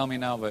have to tell me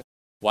now, but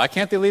why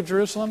can't they leave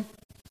Jerusalem?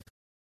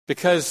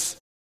 Because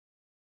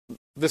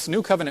this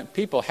new covenant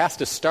people has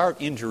to start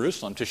in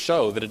Jerusalem to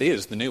show that it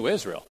is the new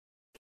Israel.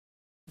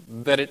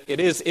 That it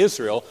is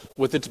Israel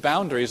with its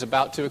boundaries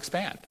about to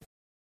expand.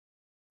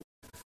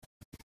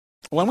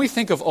 When we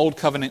think of Old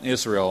Covenant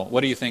Israel,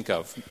 what do you think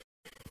of?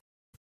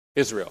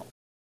 Israel.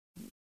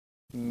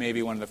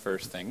 Maybe one of the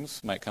first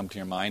things might come to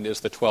your mind is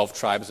the 12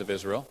 tribes of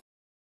Israel.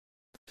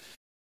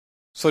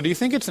 So do you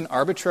think it's an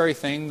arbitrary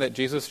thing that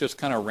Jesus just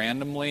kind of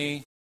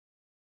randomly,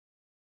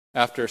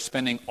 after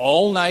spending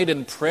all night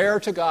in prayer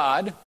to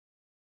God,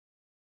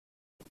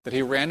 that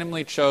he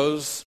randomly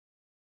chose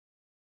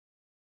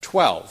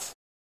 12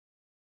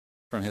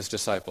 from his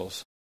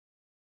disciples,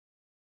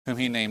 whom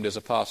he named as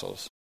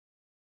apostles?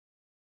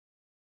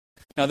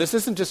 Now, this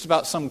isn't just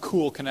about some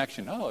cool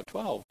connection. Oh,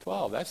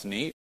 12, that's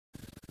neat.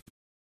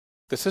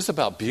 This is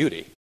about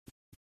beauty.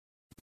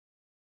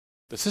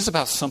 This is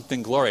about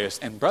something glorious.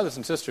 And brothers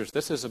and sisters,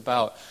 this is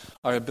about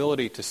our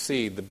ability to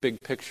see the big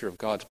picture of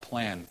God's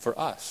plan for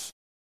us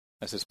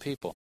as his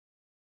people.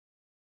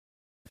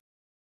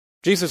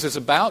 Jesus is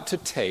about to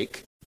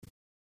take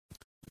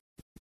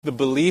the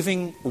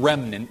believing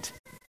remnant,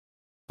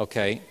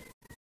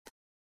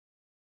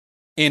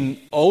 in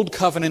Old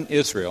Covenant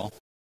Israel,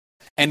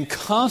 and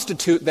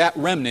constitute that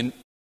remnant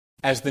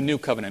as the New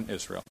Covenant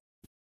Israel.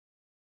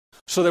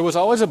 So there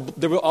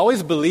were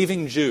always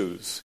believing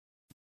Jews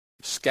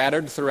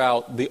scattered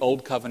throughout the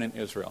Old Covenant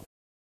Israel.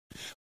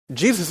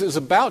 Jesus is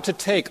about to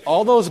take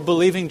all those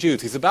believing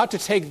Jews, he's about to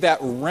take that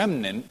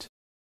remnant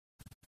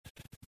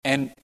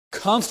and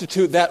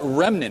constitute that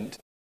remnant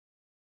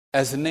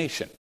as a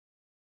nation,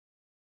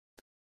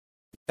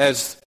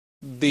 as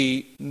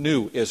the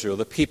new Israel,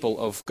 the people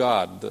of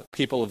God, the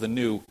people of the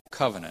new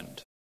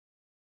covenant.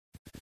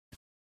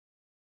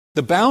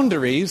 The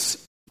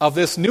boundaries of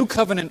this new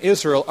covenant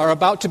Israel are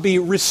about to be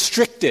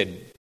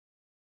restricted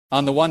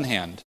on the one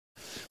hand,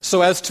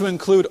 so as to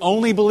include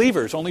only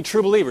believers, only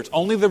true believers,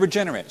 only the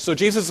regenerate. So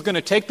Jesus is going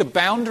to take the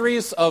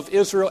boundaries of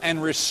Israel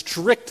and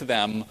restrict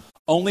them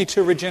only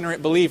to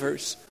regenerate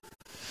believers.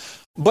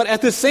 But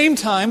at the same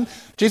time,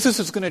 Jesus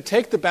is going to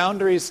take the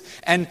boundaries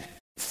and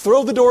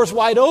throw the doors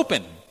wide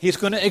open. He's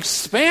going to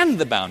expand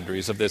the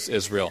boundaries of this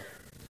Israel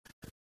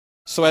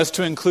so as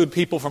to include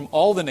people from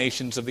all the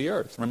nations of the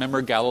earth.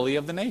 Remember, Galilee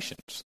of the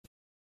nations.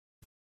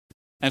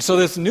 And so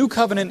this new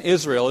covenant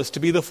Israel is to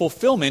be the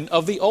fulfillment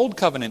of the old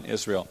covenant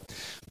Israel.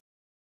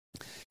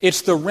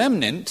 It's the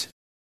remnant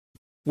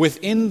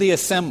within the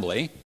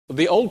assembly.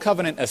 The old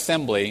covenant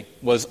assembly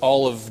was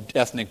all of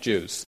ethnic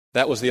Jews.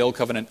 That was the old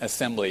covenant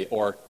assembly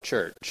or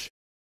church.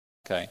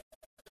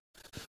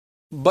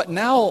 But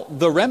now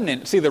the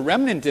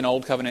remnant in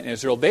old covenant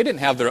Israel, they didn't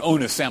have their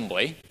own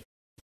assembly.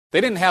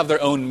 They didn't have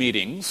their own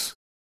meetings.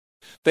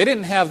 They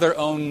didn't have their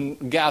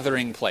own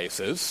gathering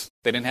places.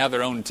 They didn't have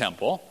their own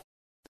temple.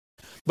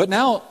 But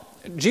now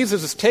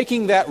Jesus is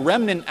taking that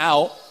remnant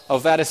out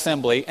of that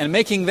assembly and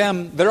making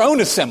them their own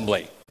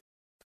assembly.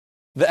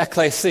 The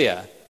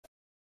ecclesia,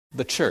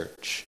 the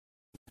church.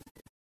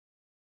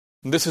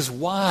 And this is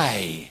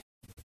why,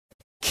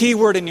 key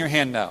word in your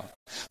handout,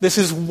 this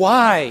is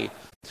why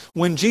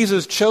when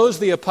Jesus chose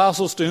the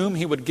apostles to whom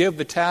he would give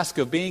the task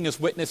of being his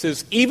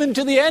witnesses even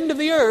to the end of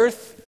the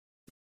earth,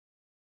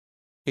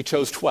 he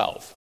chose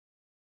 12.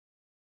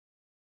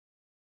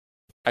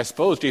 I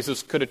suppose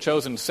Jesus could have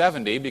chosen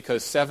 70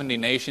 because 70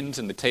 nations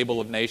in the table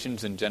of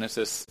nations in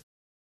Genesis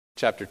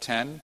chapter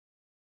 10.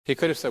 He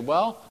could have said,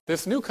 well,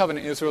 this new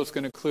covenant Israel is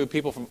going to include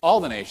people from all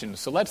the nations,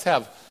 so let's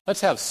have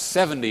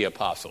 70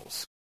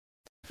 apostles.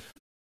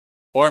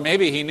 Or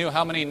maybe he knew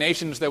how many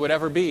nations there would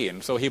ever be,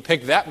 and so he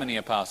picked that many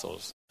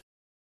apostles.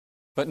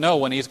 But no,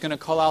 when he's going to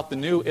call out the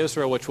new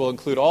Israel, which will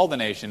include all the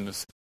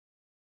nations,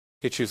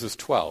 he chooses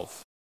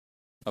 12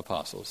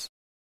 apostles.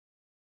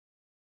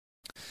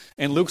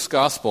 In Luke's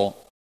gospel,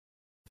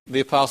 the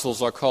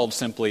apostles are called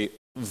simply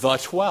the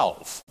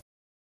 12.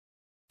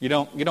 You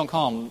don't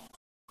call them,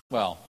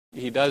 well,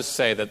 he does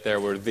say that there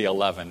were the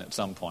 11 at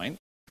some point,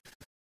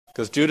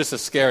 because Judas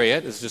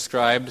Iscariot is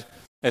described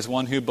as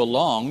one who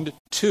belonged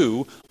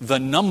to the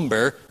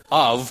number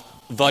of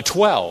the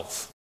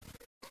 12,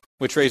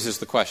 which raises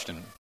the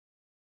question,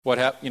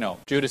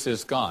 Judas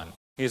is gone.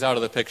 He's out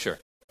of the picture.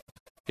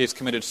 He's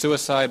committed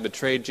suicide,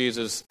 betrayed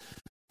Jesus.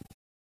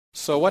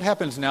 So what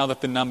happens now that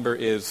the number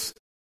is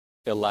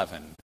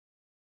 11?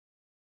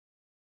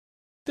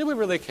 Did we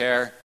really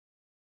care?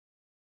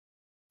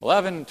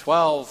 11,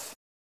 12.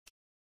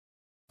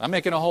 I'm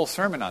making a whole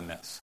sermon on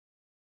this.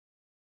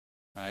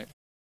 Right?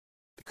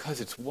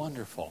 Because it's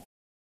wonderful.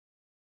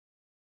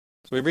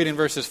 So we read in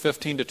verses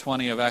 15 to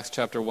 20 of Acts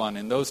chapter 1,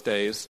 in those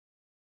days,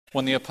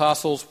 what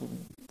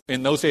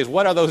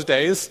are those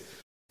days?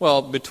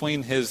 Well,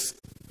 between his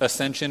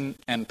ascension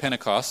and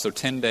Pentecost, so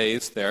 10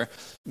 days there.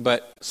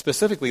 But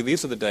specifically,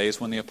 these are the days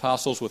when the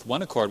apostles with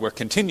one accord were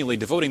continually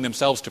devoting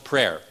themselves to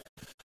prayer.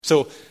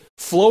 So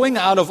flowing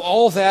out of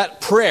all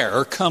that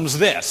prayer comes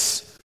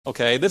this.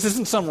 Okay, this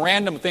isn't some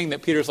random thing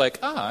that Peter's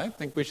like, I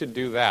think we should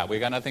do that. We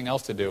got nothing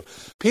else to do.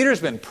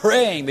 Peter's been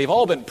praying. They've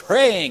all been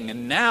praying.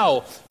 And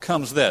now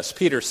comes this.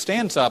 Peter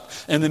stands up.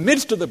 In the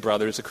midst of the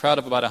brothers, a crowd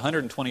of about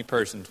 120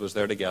 persons was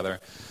there together.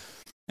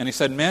 And he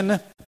said,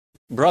 Men,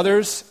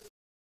 brothers,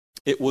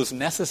 it was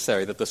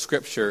necessary that the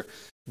scripture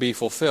be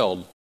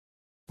fulfilled,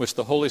 which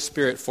the Holy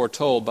Spirit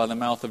foretold by the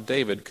mouth of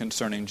David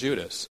concerning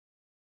Judas,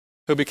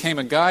 who became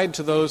a guide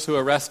to those who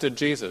arrested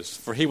Jesus,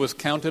 for he was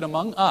counted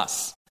among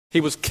us. He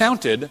was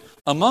counted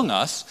among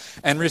us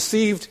and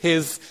received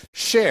his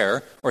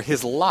share or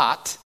his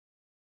lot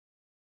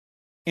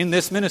in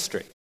this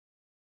ministry.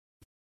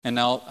 And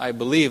now I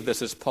believe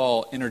this is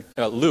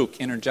Luke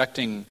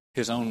interjecting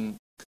his own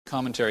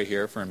commentary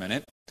here for a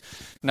minute.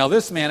 Now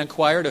this man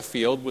acquired a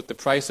field with the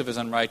price of his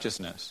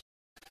unrighteousness.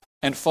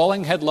 And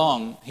falling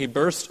headlong, he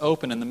burst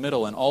open in the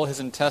middle, and all his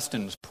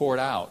intestines poured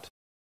out.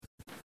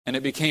 And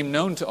it became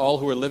known to all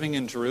who were living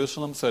in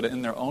Jerusalem, so that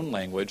in their own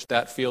language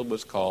that field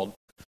was called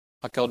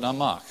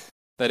Hakeldamach,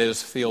 that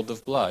is, field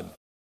of blood.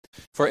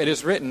 For it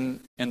is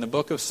written in the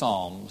book of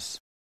Psalms,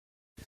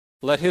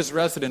 Let his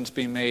residence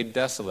be made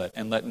desolate,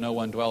 and let no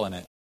one dwell in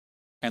it,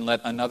 and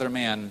let another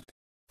man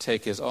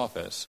take his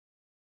office.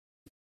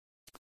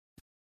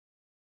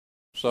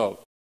 So,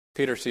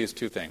 Peter sees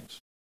two things.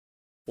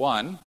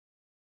 One,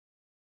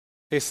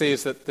 he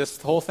sees that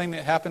this whole thing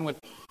that happened with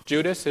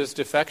Judas, his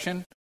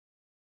defection,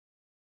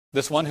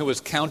 this one who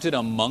was counted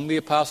among the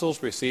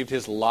apostles received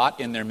his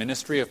lot in their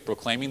ministry of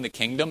proclaiming the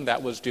kingdom.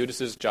 That was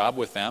Judas's job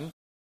with them.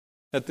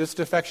 That this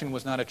defection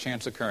was not a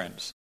chance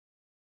occurrence.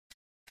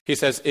 He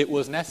says it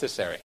was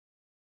necessary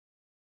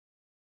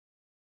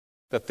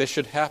that this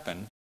should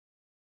happen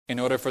in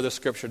order for the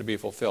scripture to be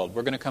fulfilled.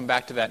 We're going to come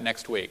back to that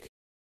next week.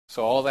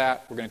 So all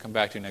that we're going to come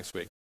back to next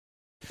week.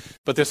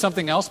 But there's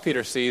something else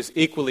Peter sees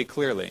equally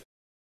clearly.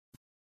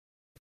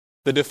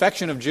 The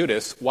defection of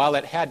Judas, while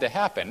it had to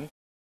happen,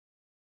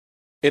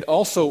 it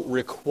also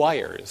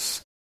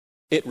requires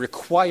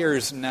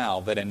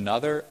now that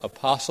another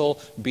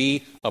apostle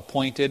be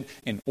appointed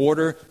in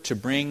order to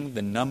bring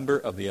the number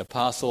of the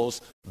apostles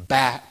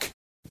back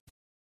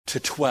to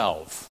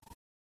 12.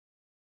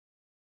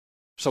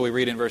 So we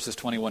read in verses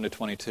 21 to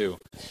 22,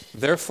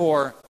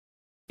 Therefore,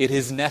 it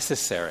is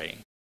necessary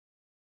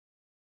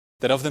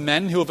that of the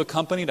men who have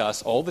accompanied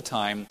us all the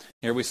time,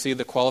 here we see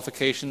the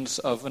qualifications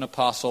of an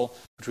apostle,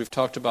 which we've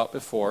talked about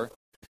before,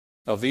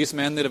 of these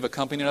men that have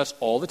accompanied us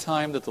all the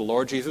time that the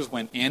Lord Jesus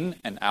went in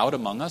and out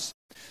among us,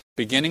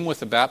 beginning with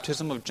the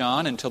baptism of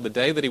John until the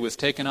day that he was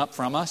taken up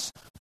from us,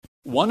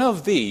 one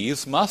of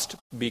these must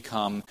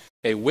become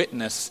a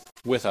witness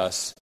with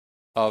us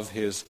of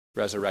his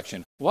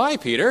resurrection. Why,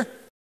 Peter?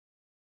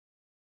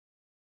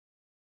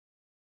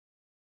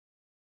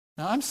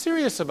 Now, I'm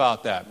serious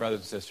about that, brothers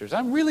and sisters.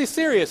 I'm really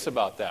serious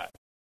about that.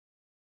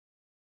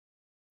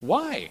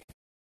 Why?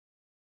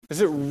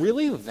 Is it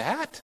really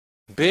that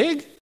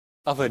big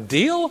of a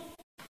deal?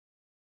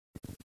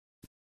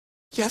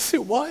 Yes,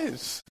 it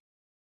was.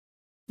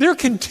 They're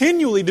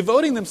continually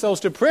devoting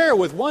themselves to prayer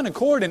with one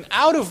accord, and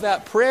out of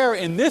that prayer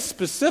in this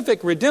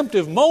specific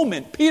redemptive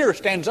moment, Peter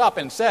stands up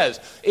and says,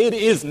 it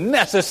is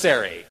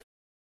necessary.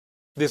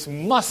 This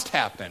must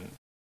happen.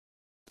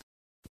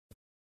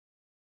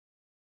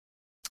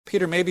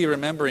 Peter may be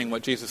remembering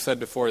what Jesus said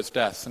before his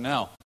death. So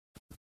now,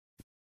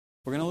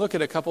 we're going to look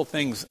at a couple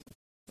things.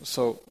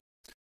 So,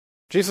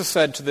 Jesus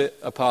said to the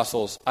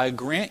apostles, I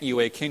grant you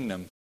a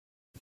kingdom,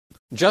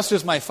 just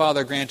as my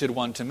Father granted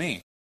one to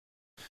me,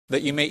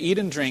 that you may eat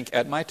and drink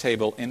at my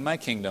table in my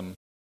kingdom,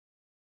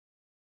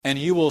 and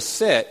you will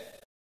sit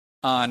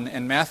on,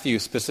 and Matthew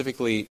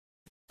specifically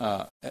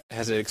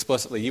has it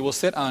explicitly, you will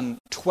sit on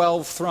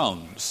 12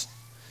 thrones,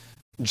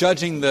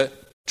 judging the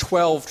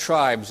 12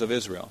 tribes of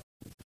Israel.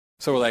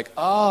 So we're like,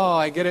 oh,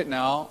 I get it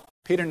now.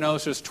 Peter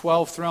knows there's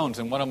 12 thrones,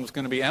 and one of them is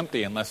going to be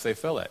empty unless they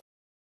fill it.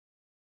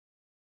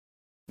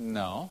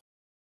 No,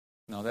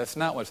 that's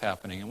not what's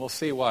happening, and we'll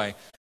see why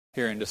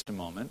here in just a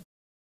moment.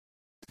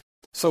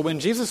 So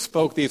when Jesus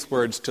spoke these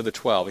words to the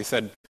 12, he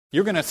said,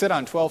 you're going to sit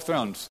on 12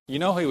 thrones. You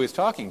know who he was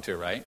talking to,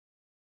 right? He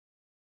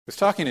was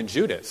talking to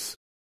Judas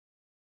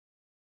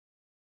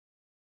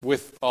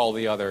with all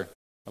the other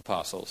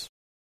apostles.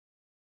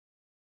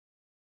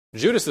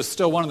 Judas is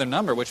still one of their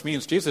number, which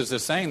means Jesus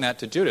is saying that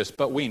to Judas,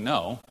 but we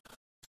know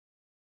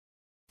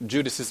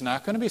Judas is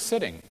not going to be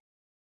sitting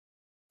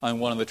on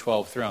one of the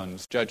 12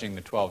 thrones, judging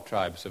the 12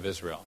 tribes of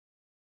Israel.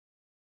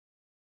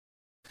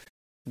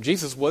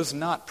 Jesus was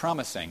not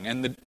promising,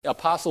 and the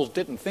apostles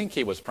didn't think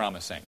he was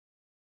promising.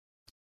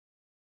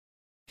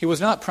 He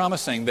was not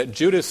promising that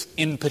Judas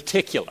in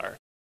particular,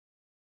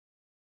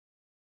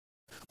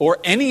 or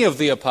any of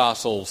the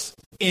apostles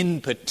in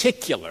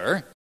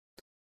particular,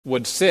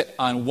 would sit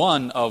on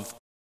one of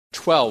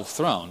 12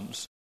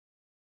 thrones,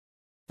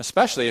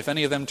 especially if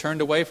any of them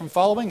turned away from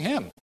following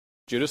him.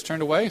 Judas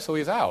turned away, so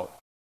he's out.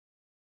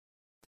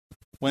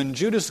 When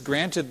Judas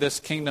granted this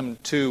kingdom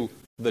to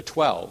the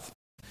 12,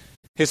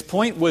 his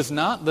point was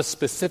not the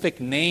specific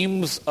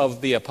names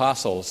of the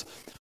apostles,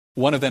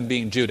 one of them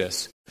being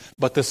Judas,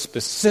 but the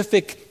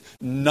specific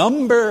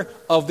number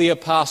of the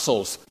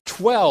apostles,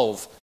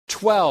 12,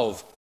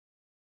 12,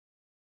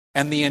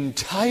 and the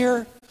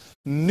entire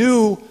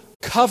new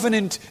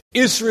covenant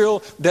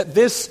Israel that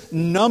this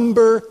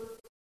number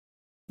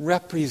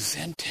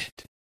represented.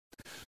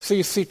 So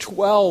you see,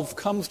 12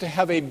 comes to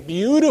have a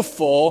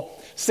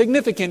beautiful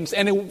significance,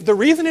 and the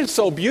reason it's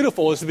so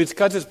beautiful is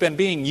because it's been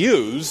being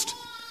used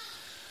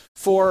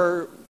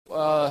for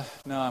about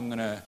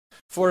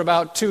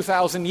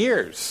 2,000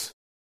 years,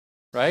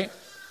 right?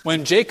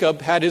 When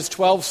Jacob had his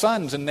 12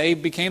 sons and they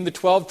became the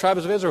 12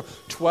 tribes of Israel,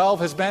 12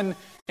 has been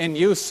in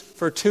use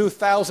for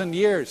 2,000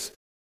 years.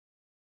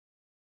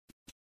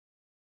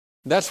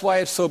 That's why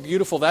it's so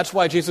beautiful. That's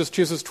why Jesus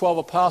chooses 12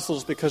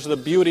 apostles, because of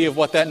the beauty of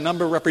what that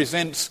number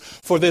represents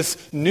for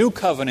this new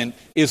covenant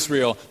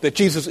Israel that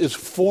Jesus is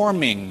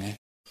forming.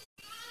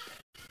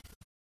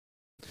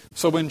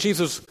 So when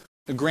Jesus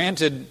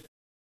granted,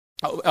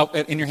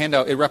 in your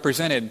handout,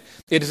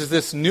 it is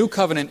this new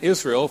covenant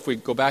Israel, if we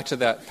go back to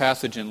that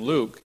passage in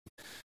Luke,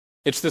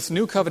 it's this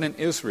new covenant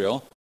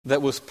Israel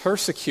that was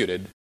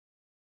persecuted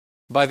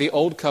by the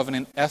old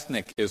covenant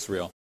ethnic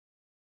Israel.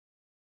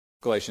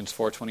 Galatians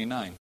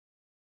 4:29.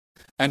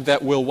 And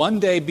that will one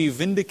day be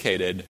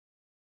vindicated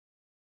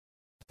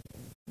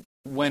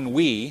when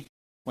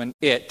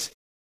it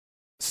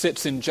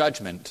sits in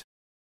judgment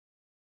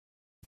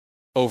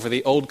over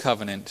the old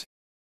covenant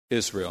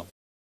Israel.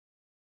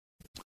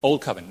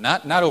 Old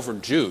covenant, not over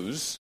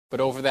Jews, but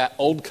over that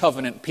old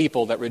covenant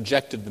people that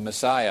rejected the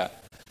Messiah.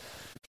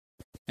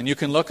 And you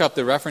can look up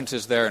the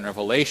references there in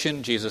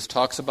Revelation. Jesus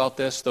talks about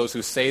this. Those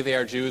who say they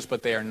are Jews,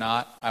 but they are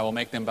not, I will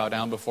make them bow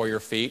down before your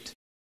feet,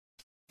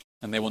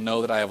 and they will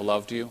know that I have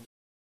loved you.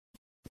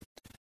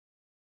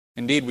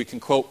 Indeed, we can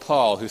quote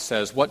Paul, who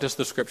says, what does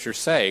the Scripture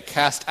say?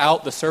 Cast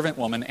out the servant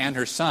woman and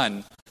her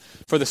son,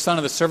 for the son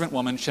of the servant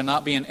woman shall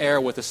not be an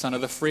heir with the son of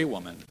the free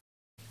woman.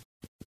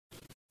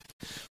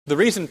 The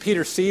reason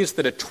Peter sees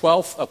that a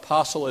 12th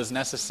apostle is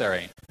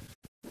necessary,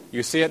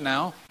 you see it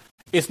now?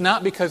 It's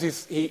not because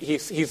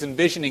he's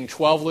envisioning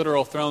 12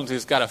 literal thrones,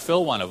 he's got to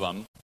fill one of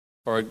them,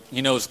 or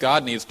he knows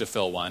God needs to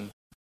fill one.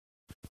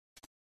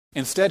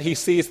 Instead, he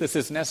sees this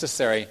as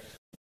necessary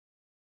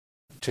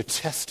to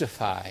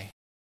testify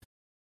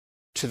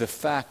to the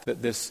fact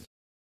that this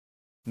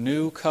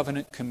new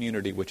covenant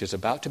community, which is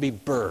about to be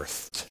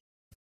birthed,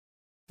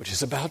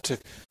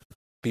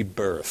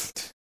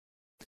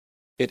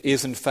 it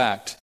is in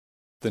fact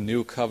the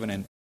new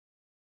covenant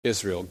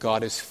Israel.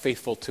 God is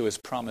faithful to his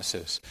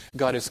promises.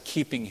 God is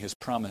keeping his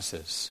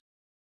promises.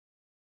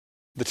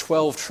 The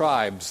 12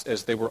 tribes,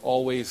 as they were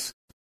always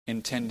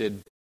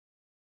intended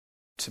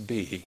to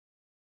be.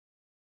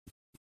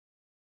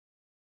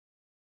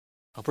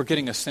 I hope we're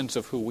getting a sense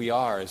of who we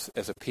are as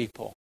a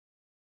people.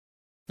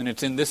 And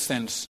it's in this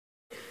sense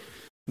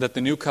that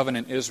the new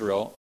covenant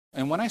Israel,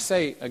 and when I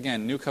say,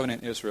 again, new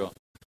covenant Israel,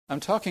 I'm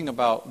talking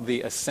about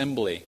the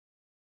assembly,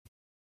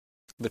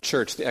 the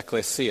church, the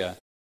ecclesia.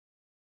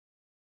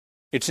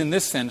 It's in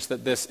this sense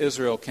that this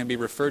Israel can be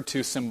referred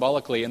to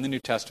symbolically in the New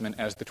Testament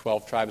as the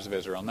 12 tribes of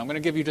Israel. And I'm going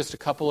to give you just a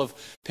couple of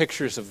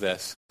pictures of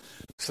this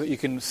so that you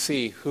can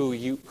see who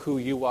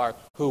we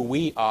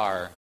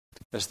are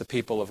as the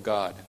people of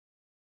God.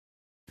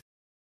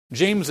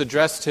 James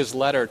addressed his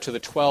letter to the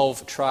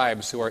 12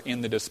 tribes who are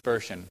in the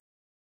dispersion.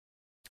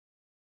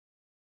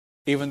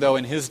 Even though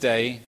in his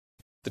day,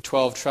 the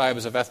 12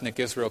 tribes of ethnic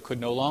Israel could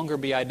no longer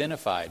be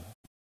identified.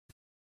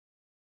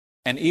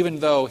 And even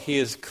though he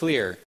is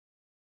clear,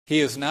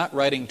 he is not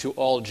writing to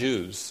all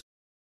Jews,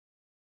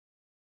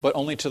 but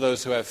only to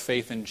those who have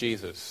faith in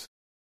Jesus.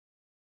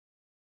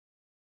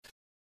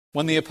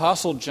 When the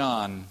Apostle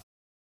John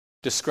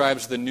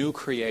describes the new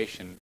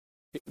creation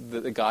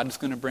that God is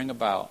going to bring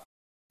about,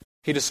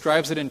 he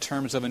describes it in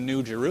terms of a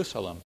new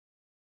Jerusalem.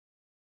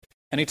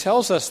 And he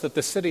tells us that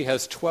the city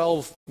has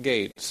 12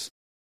 gates.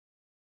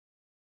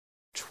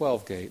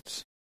 12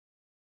 gates.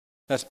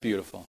 That's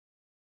beautiful.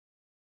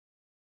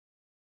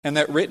 And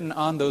that written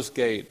on those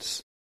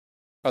gates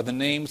are the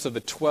names of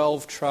the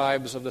 12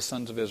 tribes of the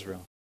sons of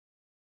Israel.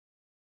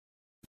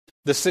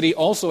 The city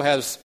also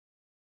has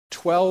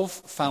 12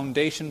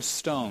 foundation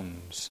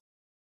stones.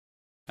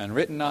 And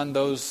written on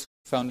those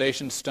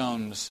foundation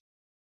stones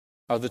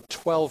are the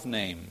 12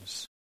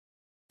 names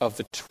of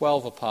the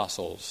 12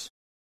 apostles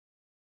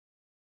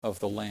of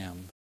the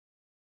Lamb.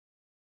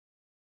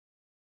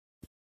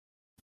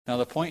 Now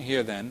the point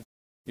here then,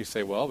 you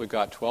say, well, we've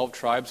got 12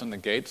 tribes on the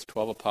gates,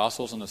 12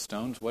 apostles on the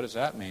stones. What does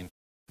that mean?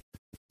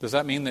 Does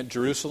that mean that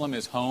Jerusalem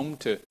is home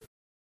to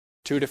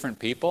two different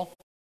people?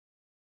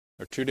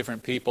 Or two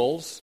different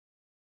peoples?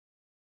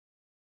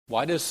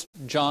 Why does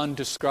John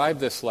describe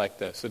this like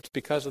this? It's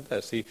because of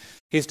this.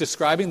 He's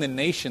describing the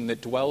nation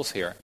that dwells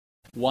here.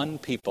 One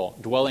people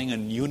dwelling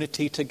in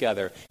unity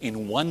together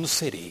in one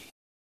city.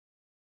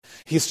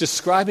 He's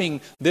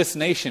describing this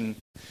nation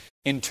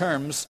in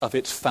terms of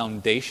its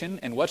foundation.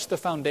 And what's the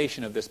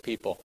foundation of this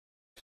people?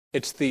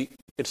 It's the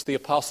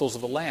apostles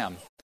of the Lamb.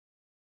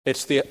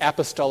 It's the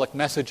apostolic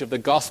message of the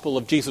gospel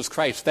of Jesus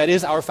Christ. That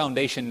is our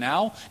foundation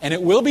now, and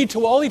it will be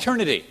to all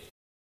eternity.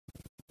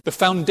 The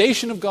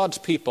foundation of God's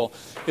people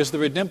is the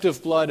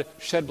redemptive blood,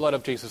 shed blood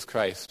of Jesus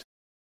Christ,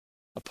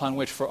 upon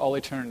which for all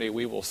eternity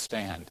we will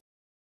stand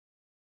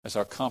as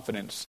our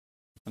confidence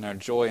and our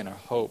joy and our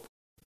hope.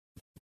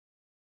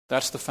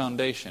 That's the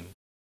foundation.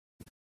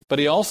 But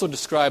he also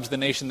describes the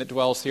nation that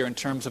dwells here in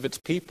terms of its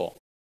people.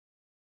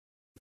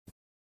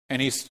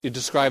 And he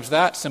describes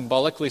that,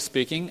 symbolically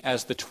speaking,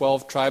 as the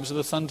 12 tribes of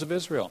the sons of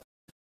Israel,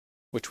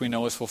 which we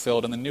know is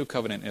fulfilled in the New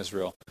Covenant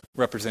Israel,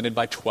 represented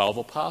by 12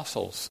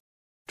 apostles.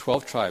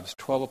 12 tribes,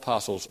 12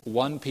 apostles,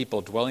 one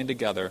people dwelling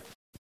together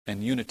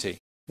in unity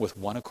with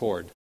one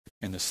accord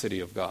in the city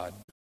of God.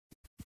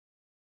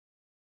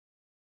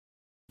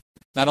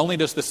 Not only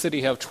does the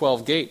city have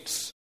 12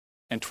 gates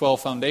and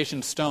 12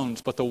 foundation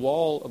stones, but the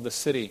wall of the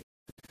city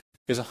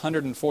is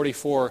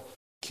 144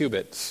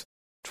 cubits,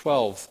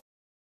 12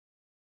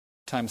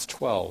 times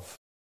 12.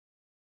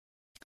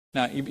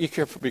 Now, be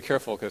careful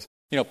because,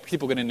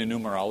 people get into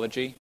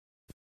numerology.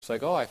 It's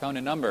like, I found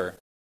a number.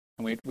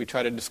 And we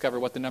try to discover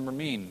what the number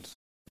means.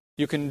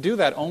 You can do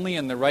that only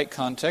in the right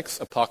context.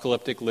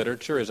 Apocalyptic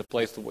literature is a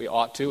place that we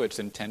ought to. It's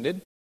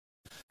intended.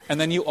 And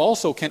then you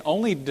also can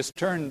only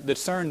discern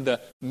the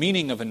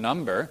meaning of a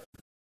number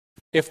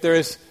if there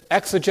is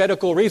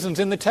exegetical reasons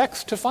in the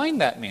text to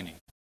find that meaning.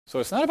 So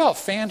it's not about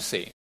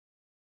fancy.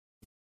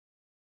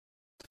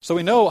 So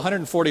we know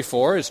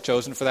 144 is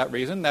chosen for that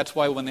reason. That's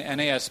why when the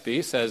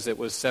NASB says it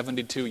was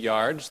 72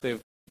 yards,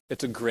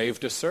 it's a grave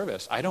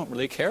disservice. I don't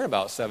really care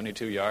about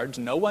 72 yards.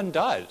 No one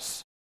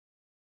does.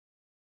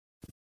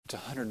 It's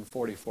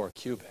 144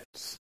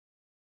 cubits.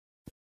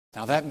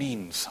 Now that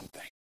means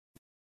something.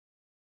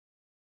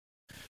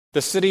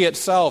 The city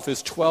itself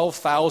is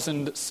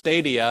 12,000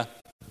 stadia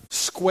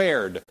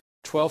squared.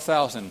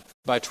 12,000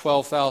 by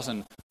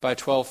 12,000 by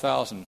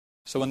 12,000.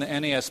 So when the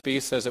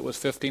NASB says it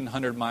was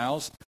 1,500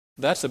 miles,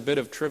 that's a bit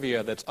of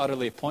trivia that's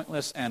utterly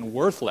pointless and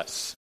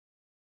worthless.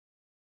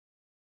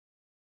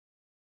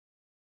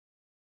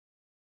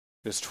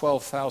 It's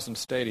 12,000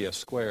 stadia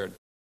squared.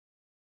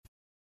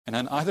 And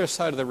on either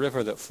side of the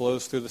river that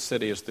flows through the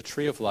city is the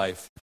tree of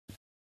life,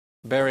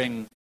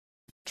 bearing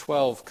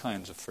 12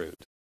 kinds of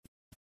fruit,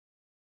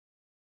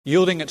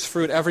 yielding its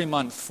fruit every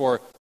month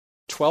for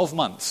 12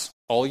 months,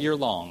 all year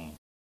long.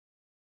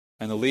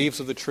 And the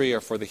leaves of the tree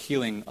are for the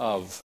healing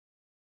of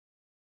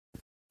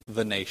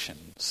the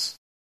nations,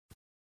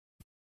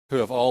 who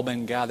have all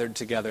been gathered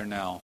together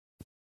now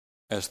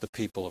as the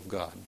people of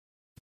God.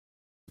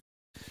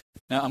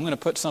 Now, I'm going to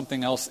put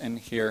something else in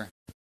here,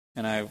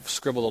 and I've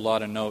scribbled a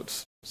lot of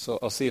notes, so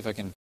I'll see if I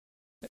can.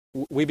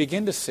 We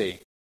begin to see.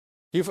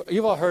 You've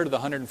all heard of the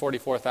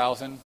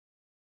 144,000.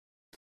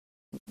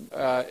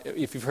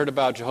 If you've heard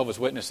about Jehovah's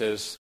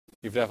Witnesses,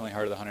 you've definitely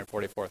heard of the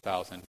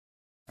 144,000,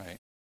 right?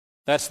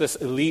 That's this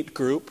elite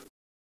group.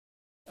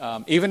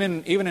 Even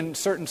in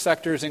certain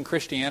sectors in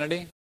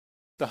Christianity,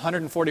 the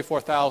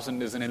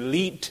 144,000 is an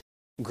elite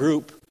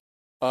group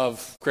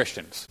of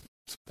Christians.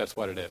 That's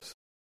what it is.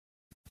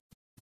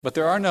 But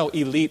there are no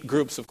elite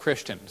groups of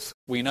Christians,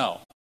 we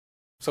know.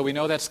 So we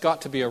know that's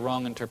got to be a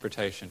wrong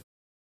interpretation.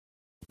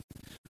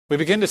 We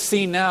begin to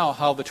see now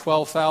how the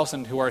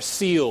 12,000 who are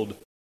sealed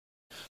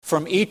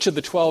from each of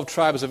the 12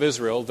 tribes of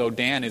Israel, though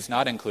Dan is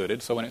not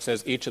included, so when it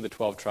says each of the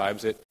 12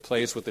 tribes, it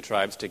plays with the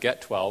tribes to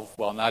get 12,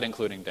 while not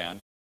including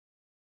Dan.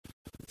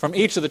 From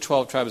each of the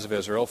 12 tribes of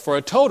Israel, for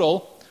a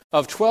total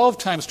of 12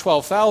 times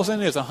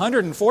 12,000 is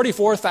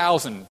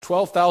 144,000.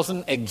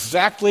 12,000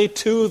 exactly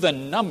to the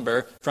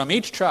number from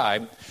each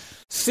tribe,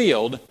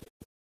 sealed.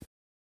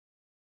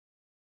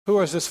 Who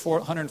is this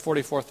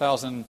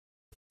 144,000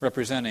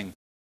 representing?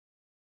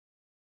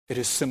 It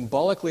is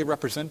symbolically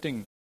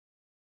representing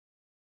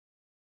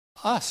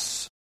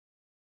us,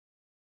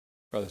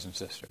 brothers and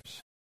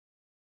sisters.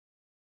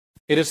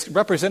 It is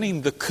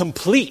representing the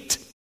complete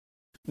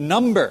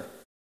number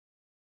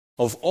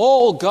of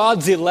all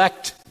God's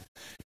elect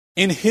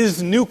in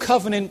His new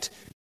covenant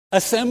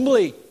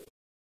assembly,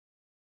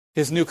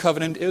 His new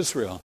covenant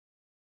Israel,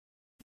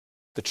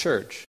 the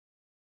church.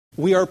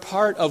 We are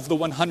part of the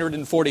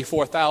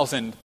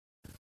 144,000.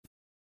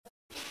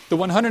 The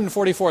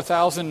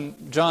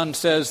 144,000, John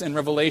says in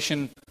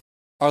Revelation,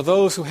 are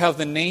those who have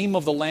the name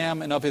of the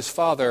Lamb and of His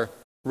Father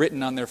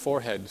written on their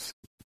foreheads.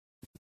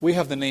 We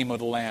have the name of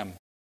the Lamb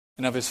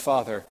and of His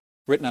Father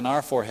written on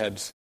our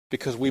foreheads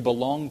because we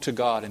belong to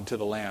God and to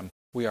the Lamb.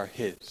 We are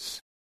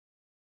His.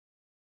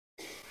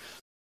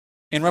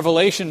 In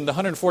Revelation, the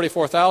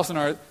 144,000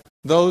 are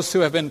those who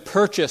have been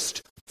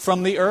purchased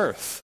from the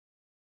earth.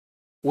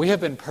 We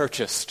have been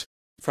purchased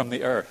from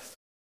the earth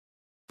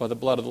by the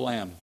blood of the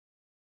Lamb.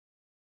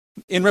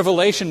 In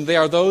Revelation, they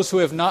are those who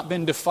have not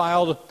been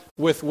defiled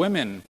with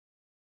women,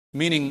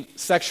 meaning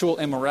sexual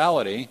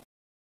immorality,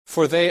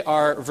 for they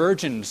are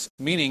virgins,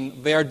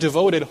 meaning they are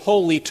devoted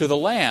wholly to the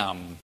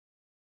Lamb.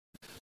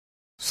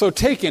 So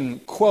taken,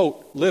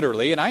 quote,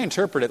 literally, and I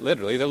interpret it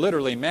literally, they're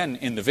literally men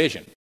in the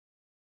vision.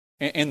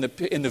 In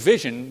the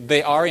vision,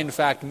 they are in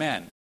fact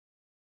men.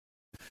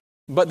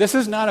 But this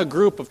is not a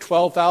group of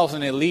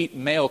 12,000 elite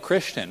male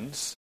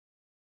Christians.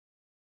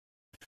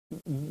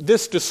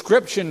 this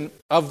description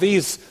of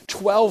these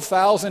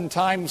 12,000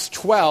 times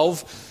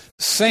 12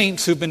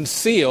 saints who've been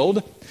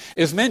sealed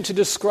is meant to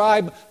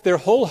describe their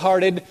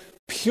wholehearted,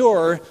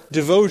 pure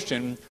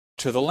devotion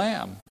to the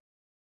Lamb.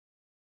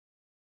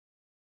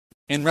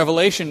 In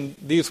Revelation,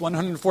 these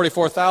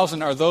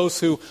 144,000 are those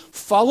who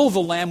follow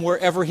the Lamb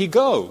wherever he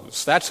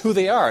goes. That's who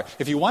they are.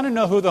 If you want to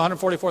know who the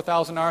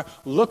 144,000 are,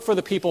 look for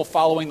the people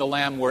following the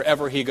Lamb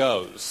wherever he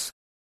goes.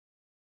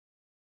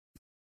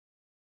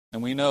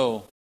 And we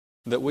know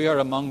that we are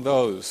among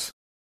those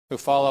who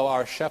follow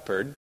our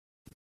shepherd,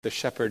 the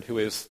shepherd who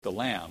is the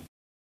Lamb,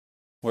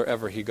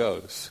 wherever he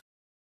goes.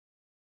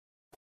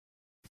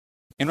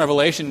 In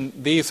Revelation,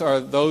 these are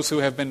those who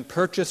have been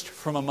purchased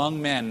from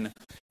among men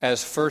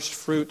as first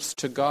fruits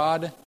to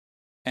God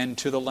and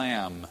to the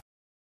Lamb.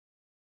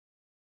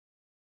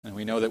 And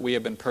we know that we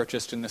have been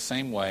purchased in the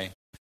same way.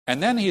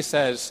 And then he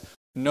says,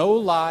 no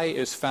lie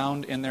is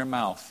found in their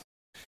mouth.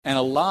 And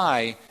a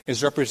lie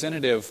is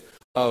representative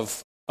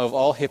of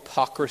all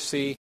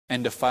hypocrisy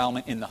and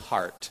defilement in the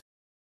heart.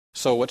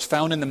 So what's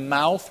found in the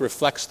mouth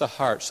reflects the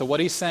heart. So what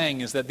he's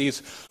saying is that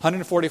these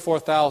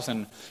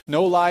 144,000,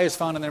 no lie is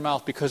found in their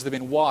mouth because they've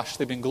been washed,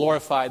 they've been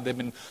glorified,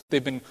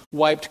 they've been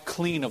wiped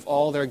clean of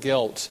all their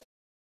guilt.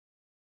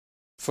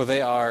 For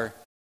they are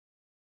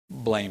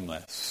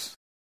blameless.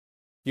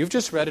 You've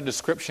just read a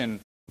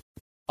description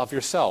of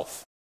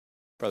yourself,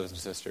 brothers and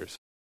sisters,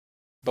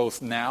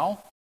 both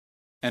now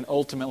and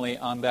ultimately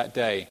on that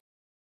day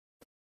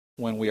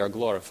when we are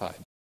glorified.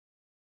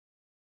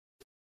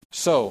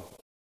 So,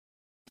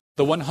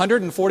 the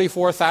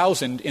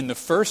 144,000 in the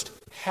first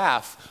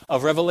half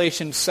of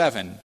Revelation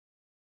 7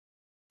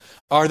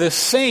 are the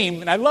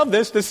same, and I love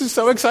this is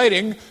so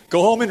exciting.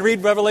 Go home and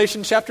read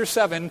Revelation chapter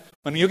 7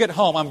 when you get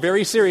home. I'm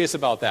very serious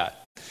about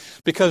that.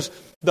 Because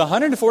the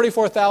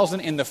 144,000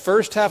 in the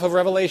first half of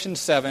Revelation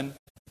 7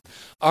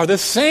 are the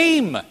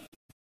same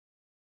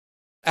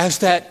as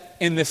that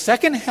in the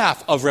second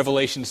half of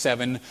Revelation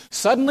 7,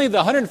 suddenly the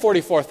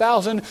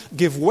 144,000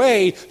 give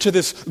way to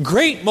this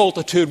great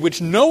multitude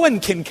which no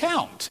one can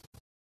count.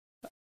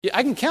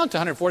 I can count to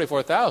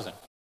 144,000.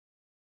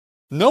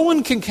 No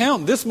one can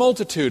count this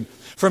multitude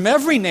from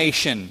every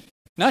nation,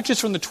 not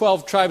just from the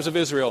 12 tribes of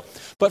Israel,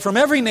 but from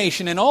every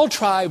nation and all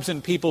tribes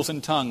and peoples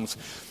and tongues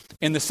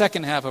in the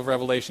second half of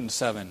Revelation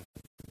 7.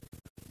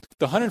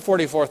 The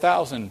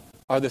 144,000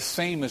 are the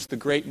same as the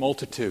great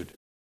multitude.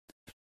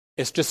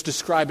 It's just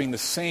describing the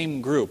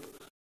same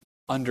group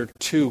under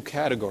two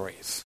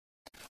categories,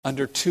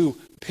 under two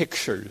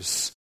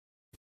pictures.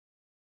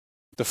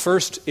 The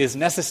first is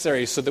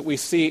necessary so that we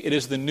see it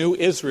is the new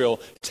Israel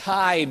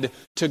tied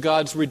to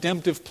God's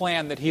redemptive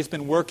plan that he's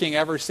been working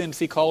ever since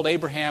he called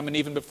Abraham and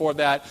even before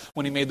that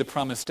when he made the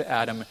promise to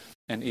Adam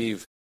and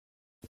Eve.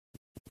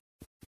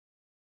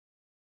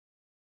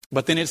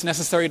 But then it's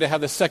necessary to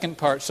have the second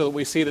part so that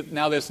we see that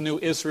now this new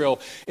Israel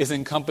is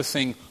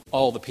encompassing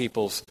all the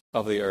peoples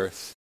of the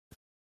earth.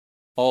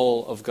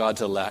 All of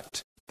God's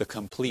elect, the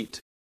complete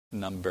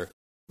number,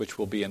 which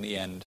will be in the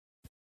end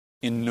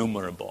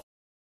innumerable.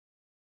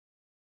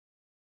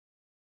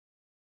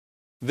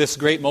 This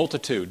great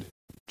multitude,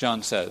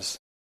 John says,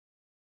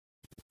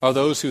 are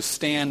those who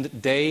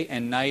stand day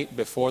and night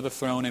before the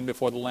throne and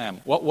before the Lamb.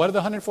 What are the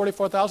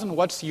 144,000?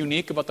 What's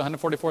unique about the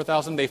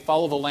 144,000? They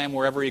follow the Lamb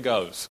wherever he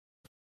goes.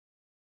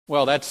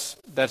 Well, that's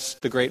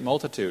the great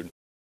multitude.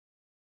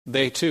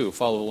 They too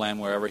follow the Lamb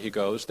wherever he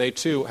goes. They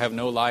too have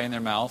no lie in their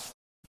mouth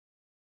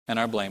and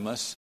are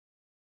blameless.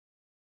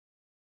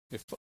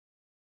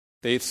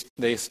 They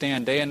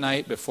stand day and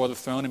night before the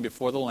throne and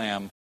before the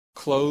Lamb,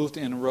 clothed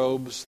in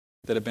robes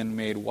that have been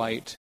made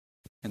white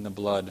in the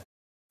blood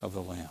of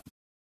the Lamb.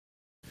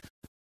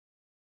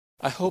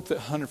 I hope that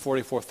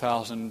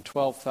 144,000,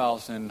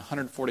 12,000,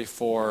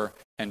 144,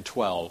 and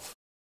 12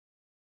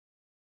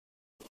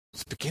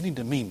 is beginning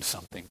to mean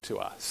something to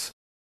us.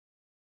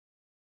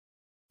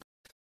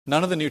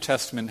 None of the New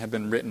Testament had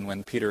been written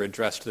when Peter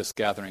addressed this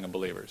gathering of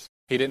believers.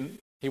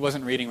 He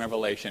wasn't reading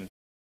Revelation.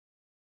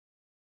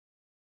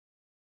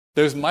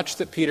 There's much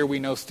that Peter, we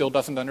know, still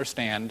doesn't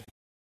understand.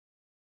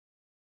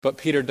 But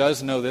Peter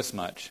does know this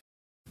much.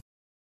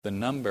 The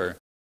number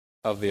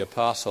of the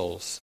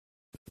apostles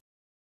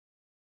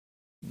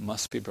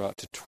must be brought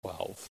to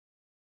 12.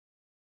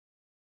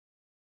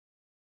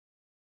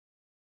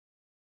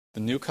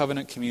 The new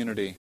covenant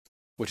community,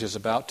 which is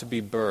about to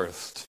be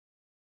birthed,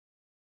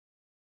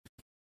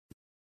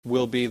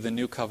 will be the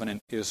new covenant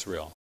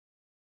Israel.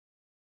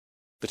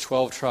 The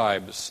 12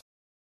 tribes,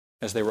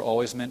 as they were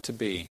always meant to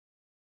be.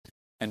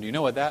 And you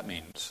know what that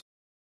means?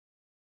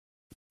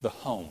 The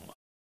home.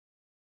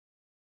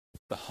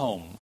 The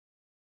home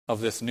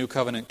of this new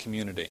covenant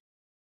community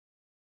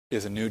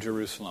is a new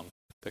Jerusalem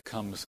that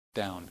comes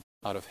down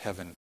out of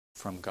heaven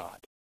from God.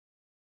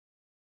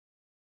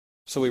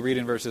 So we read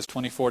in verses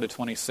 24 to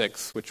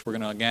 26, which we'll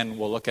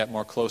look at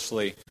more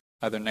closely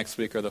either next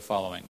week or the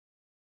following.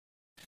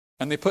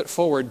 And they put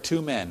forward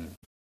two men,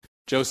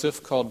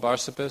 Joseph called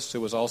Barsabas,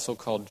 who was also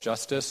called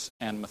Justus,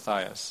 and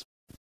Matthias.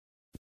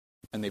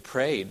 And they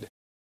prayed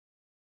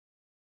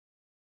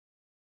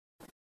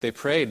They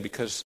prayed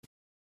because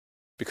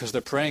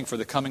they're praying for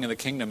the coming of the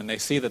kingdom, and they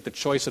see that the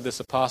choice of this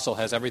apostle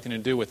has everything to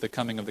do with the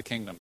coming of the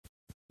kingdom.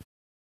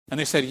 And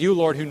they said, "You,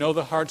 Lord, who know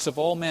the hearts of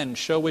all men,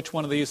 show which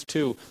one of these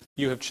two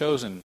you have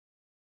chosen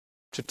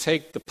to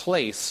take the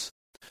place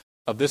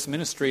of this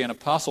ministry and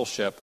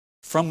apostleship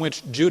from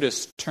which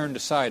Judas turned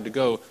aside to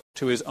go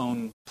to his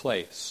own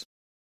place."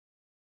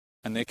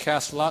 And they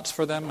cast lots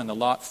for them, and the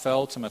lot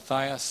fell to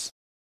Matthias,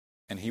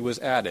 and he was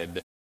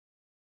added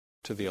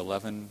to the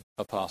 11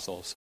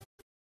 apostles.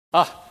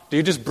 Do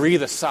you just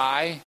breathe a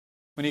sigh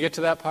when you get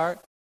to that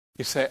part?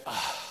 You say,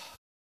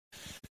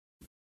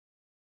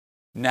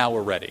 now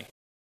we're ready.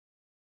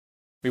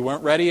 We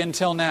weren't ready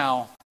until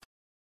now.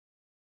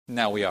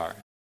 Now we are.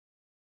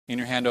 In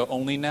your hand,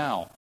 only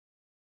now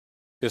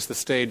is the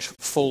stage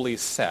fully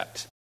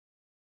set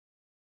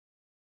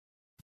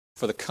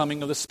for the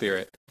coming of the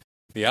Spirit,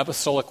 the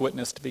apostolic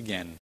witness to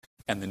begin,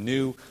 and the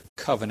new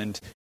covenant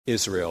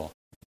Israel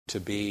to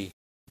be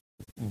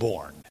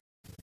born.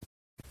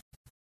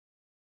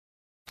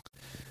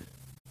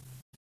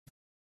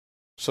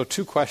 So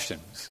 2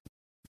 questions.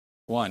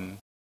 One,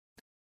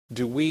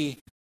 do we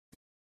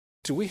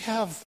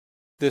have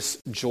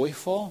this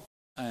joyful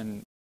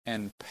and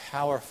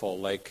powerful,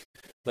 like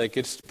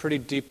it's pretty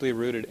deeply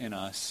rooted in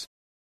us,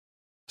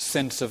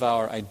 sense of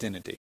our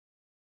identity?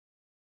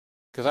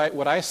 Because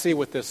what I see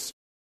with this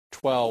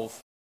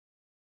 12,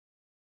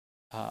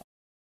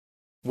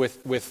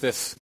 with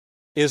this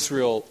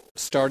Israel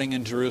starting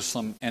in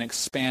Jerusalem and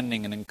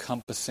expanding and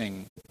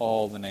encompassing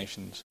all the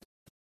nations,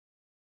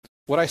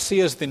 what I see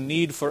is the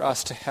need for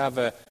us to have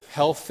a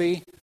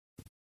healthy,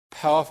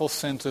 powerful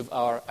sense of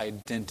our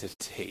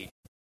identity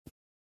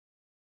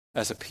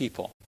as a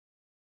people,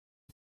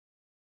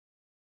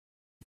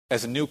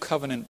 as a new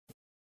covenant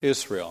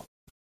Israel.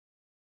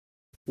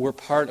 We're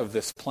part of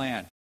this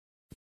plan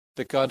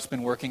that God's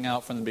been working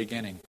out from the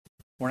beginning.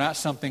 We're not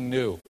something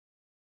new.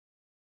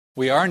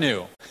 We are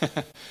new.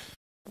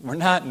 We're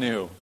not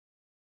new.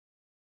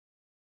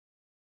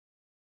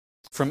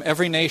 From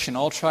every nation,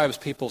 all tribes,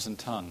 peoples, and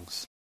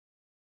tongues.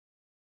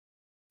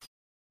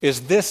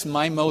 Is this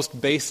my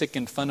most basic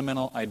and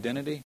fundamental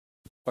identity?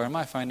 Or am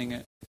I finding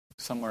it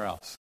somewhere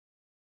else?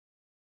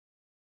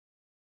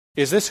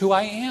 Is this who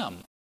I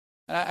am?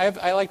 And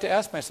I like to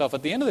ask myself,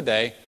 at the end of the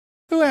day,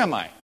 who am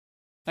I?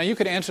 Now, you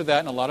could answer that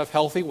in a lot of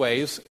healthy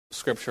ways,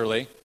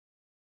 scripturally.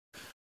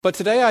 But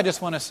today I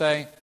just want to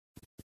say,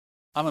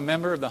 I'm a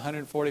member of the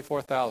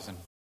 144,000.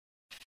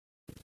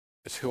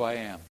 It's who I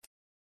am.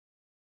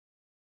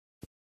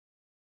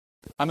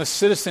 I'm a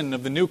citizen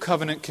of the new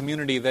covenant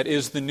community that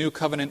is the new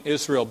covenant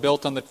Israel,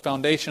 built on the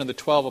foundation of the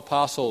 12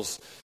 apostles,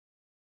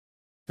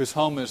 whose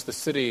home is the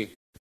city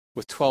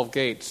with 12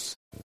 gates,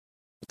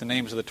 with the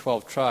names of the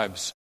 12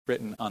 tribes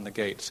written on the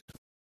gates.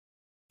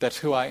 That's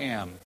who I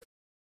am.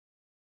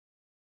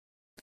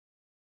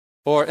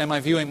 Or am I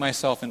viewing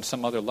myself in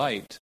some other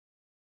light?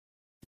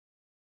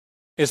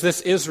 Is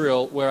this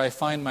Israel where I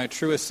find my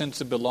truest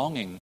sense of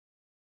belonging?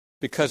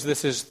 Because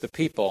this is the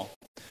people.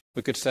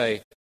 We could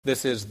say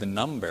this is the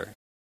number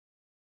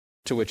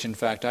to which, in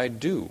fact, I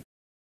do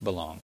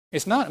belong.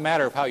 It's not a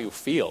matter of how you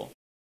feel.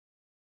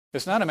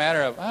 It's not a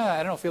matter of,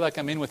 I don't feel like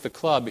I'm in with the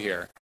club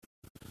here.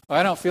 Or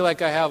I don't feel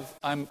like I'm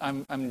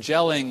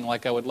gelling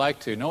like I would like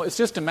to. No, it's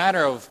just a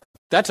matter of,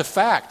 that's a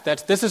fact.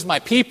 This is my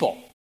people.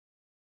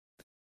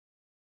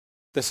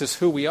 This is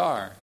who we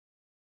are.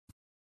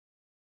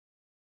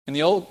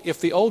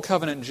 If the old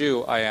covenant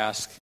Jew, I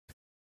ask,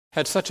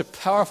 had such a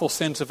powerful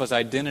sense of his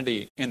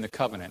identity in the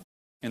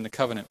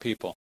covenant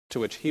people to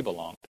which he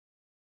belonged,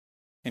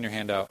 in your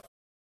handout,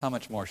 how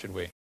much more should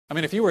we? I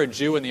mean, if you were a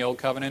Jew in the old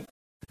covenant,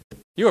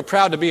 you were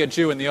proud to be a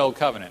Jew in the old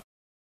covenant.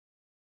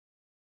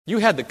 You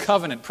had the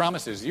covenant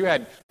promises. You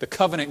had the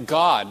covenant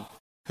God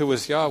who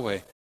was Yahweh.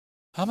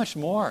 How much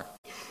more?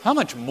 How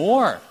much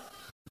more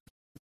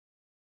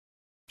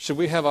should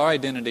we have our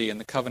identity in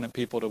the covenant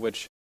people to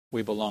which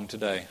we belong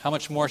today? How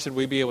much more should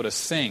we be able to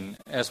sing,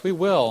 as we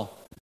will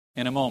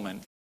in a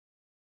moment?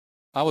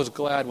 I was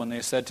glad when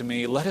they said to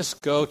me, "Let us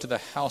go to the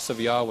house of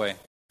Yahweh.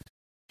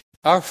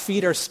 Our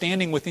feet are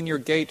standing within your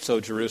gates, O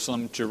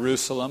Jerusalem,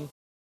 Jerusalem,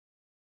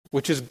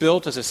 which is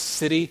built as a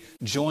city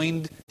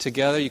joined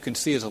together." You can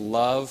see his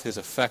love, his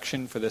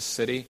affection for this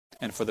city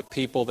and for the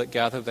people that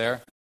gather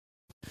there.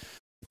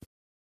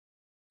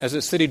 As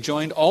a city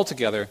joined all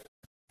together,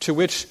 to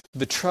which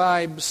the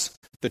tribes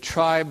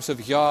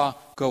of Yah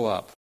go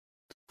up,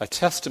 a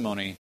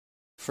testimony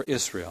for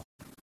Israel.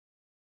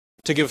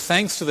 To give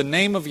thanks to the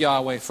name of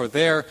Yahweh, for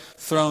their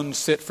thrones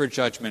sit for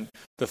judgment,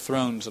 the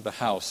thrones of the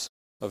house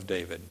of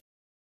David.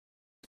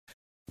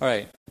 All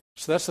right,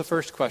 so that's the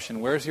first question.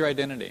 Where's your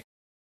identity?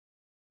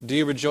 Do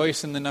you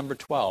rejoice in the number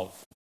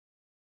 12?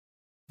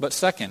 But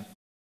second,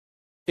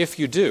 if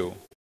you do,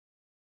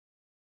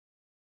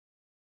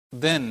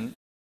 then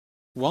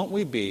won't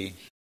we be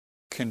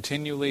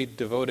continually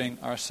devoting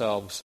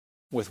ourselves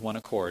with one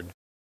accord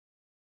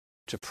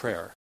to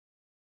prayer?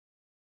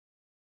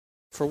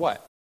 For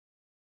what?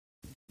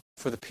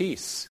 For the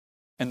peace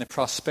and the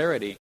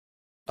prosperity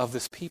of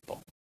this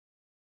people.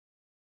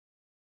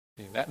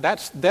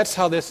 That's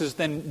how this is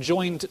then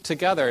joined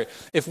together.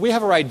 If we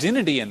have our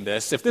identity in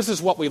this, if this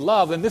is what we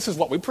love, then this is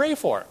what we pray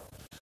for.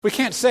 We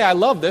can't say, I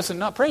love this and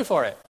not pray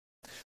for it.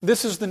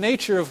 This is the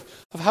nature of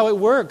how it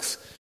works.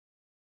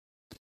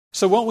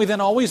 So won't we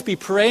then always be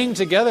praying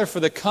together for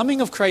the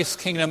coming of Christ's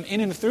kingdom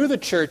in and through the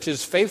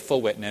church's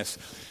faithful witness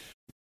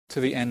to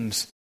the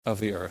ends of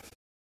the earth?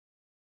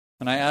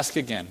 And I ask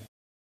again,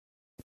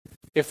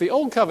 if the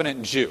Old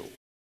Covenant Jew,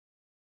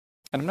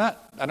 and I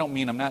don't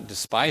mean I'm not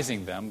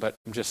despising them, but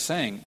I'm just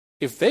saying,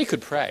 if they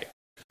could pray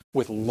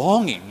with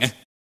longing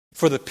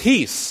for the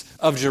peace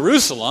of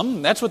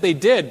Jerusalem, that's what they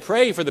did,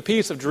 pray for the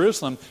peace of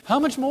Jerusalem, how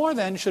much more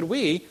then should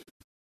we,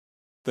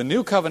 the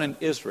New Covenant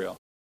Israel,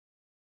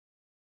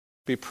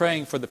 be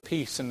praying for the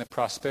peace and the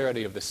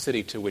prosperity of the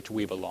city to which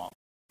we belong?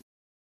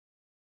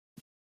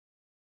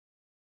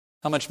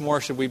 How much more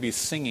should we be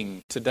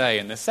singing today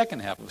in the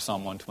second half of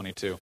Psalm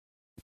 122?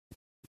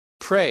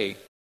 Pray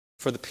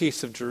for the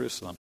peace of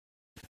Jerusalem.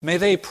 May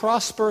they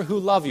prosper who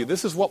love you.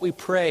 This is what we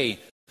pray.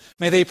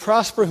 May they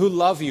prosper who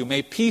love you.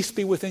 May peace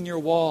be within your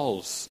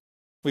walls.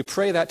 We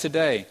pray that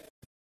today.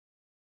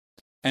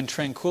 And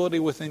tranquility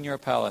within your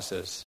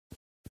palaces.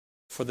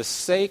 For the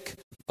sake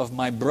of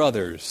my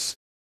brothers,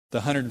 the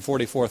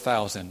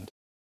 144,000.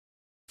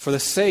 For the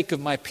sake of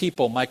my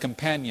people, my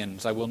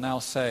companions, I will now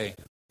say,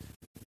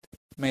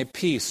 may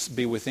peace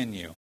be within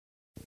you.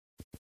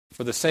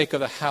 For the sake of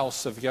the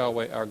house of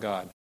Yahweh our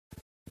God,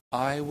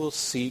 I will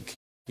seek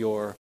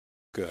your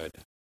good.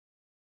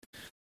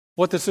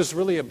 What this is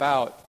really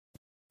about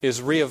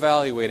is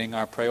reevaluating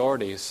our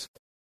priorities.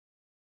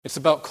 It's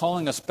about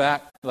calling us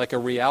back like a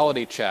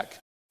reality check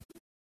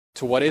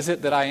to what is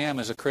it that I am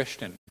as a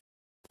Christian?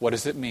 What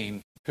does it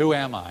mean? Who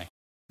am I?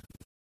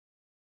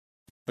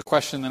 The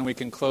question then we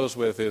can close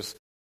with is,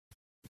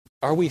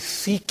 are we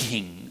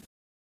seeking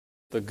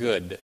the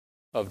good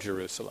of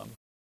Jerusalem?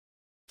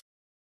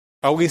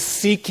 Are we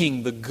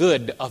seeking the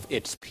good of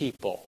its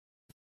people?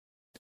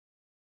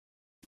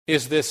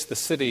 Is this the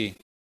city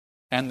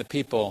and the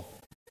people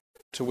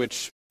to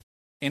which,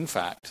 in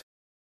fact,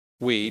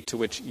 to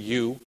which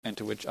you and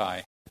to which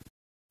I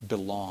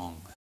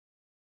belong?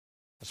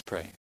 Let's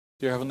pray.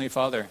 Dear Heavenly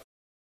Father,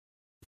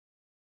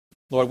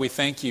 Lord, we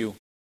thank you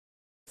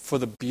for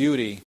the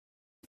beauty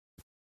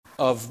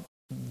of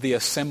the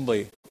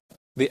assembly,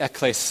 the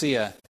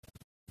ecclesia,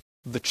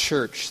 the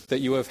church that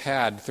you have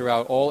had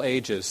throughout all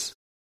ages.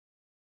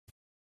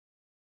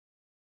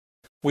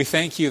 We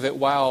thank you that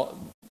while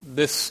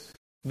this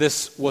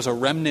was a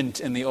remnant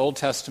in the Old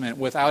Testament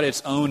without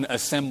its own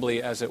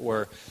assembly, as it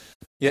were,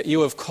 yet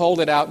you have called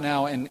it out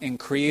now and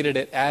created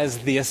it as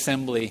the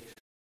assembly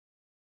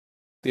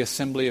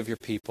of your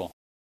people.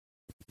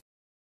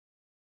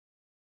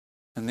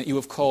 And that you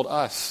have called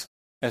us,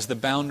 as the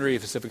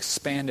boundaries have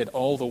expanded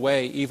all the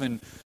way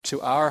even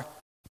to our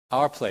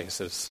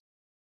places.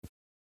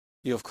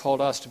 You have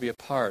called us to be a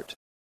part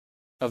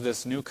of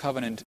this new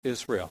covenant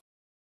Israel,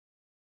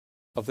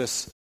 of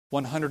this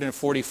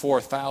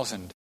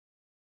 144,000,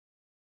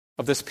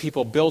 of this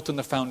people built on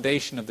the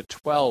foundation of the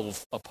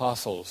 12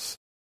 apostles.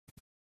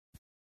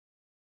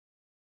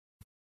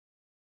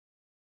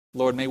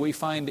 Lord, may we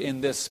find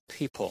in this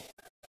people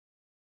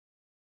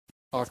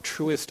our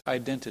truest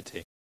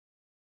identity,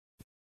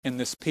 in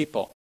this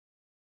people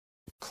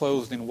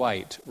clothed in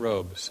white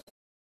robes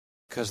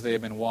because they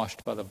have been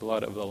washed by the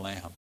blood of the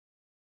Lamb.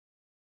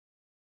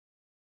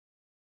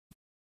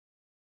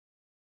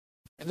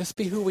 And this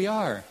be who we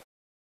are.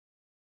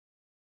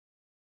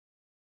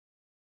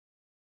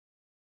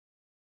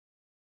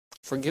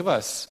 Forgive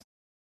us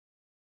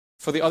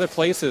for the other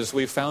places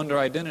we've found our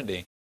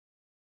identity.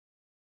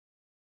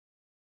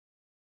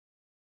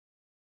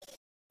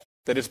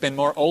 That it's been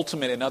more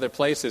ultimate in other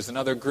places, in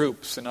other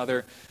groups, in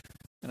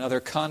other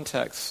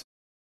contexts.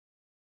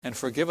 And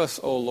forgive us,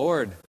 O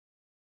Lord,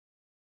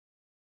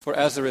 for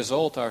as a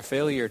result, our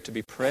failure to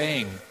be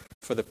praying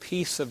for the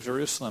peace of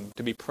Jerusalem,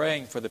 to be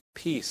praying for the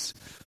peace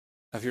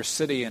of your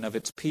city and of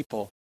its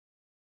people.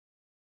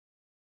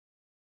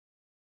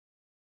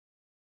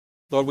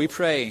 Lord, we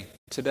pray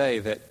today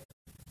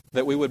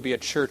that we would be a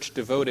church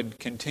devoted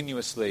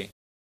continuously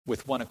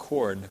with one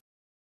accord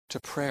to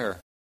prayer.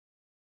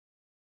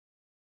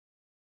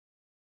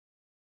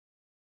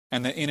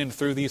 And that in and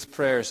through these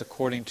prayers,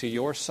 according to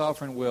your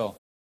sovereign will,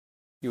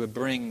 you would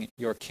bring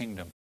your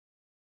kingdom.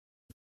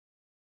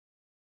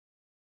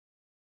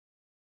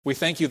 We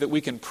thank you that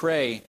we can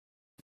pray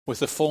with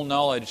the full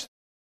knowledge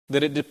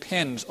that it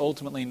depends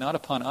ultimately not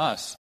upon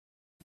us,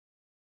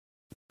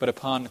 but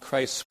upon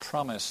Christ's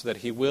promise that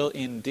he will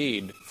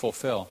indeed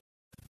fulfill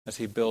as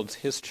he builds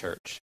his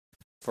church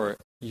for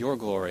your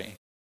glory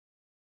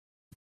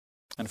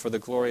and for the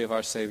glory of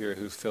our Savior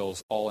who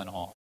fills all in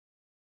all.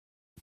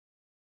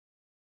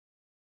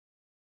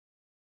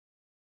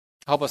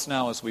 Help us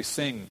now as we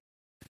sing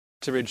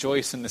to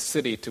rejoice in the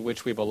city to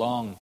which we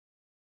belong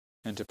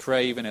and to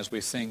pray even as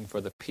we sing for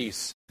the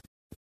peace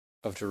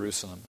of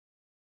Jerusalem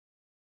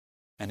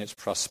and its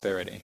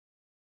prosperity.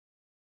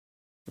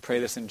 We pray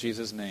this in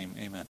Jesus' name.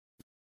 Amen.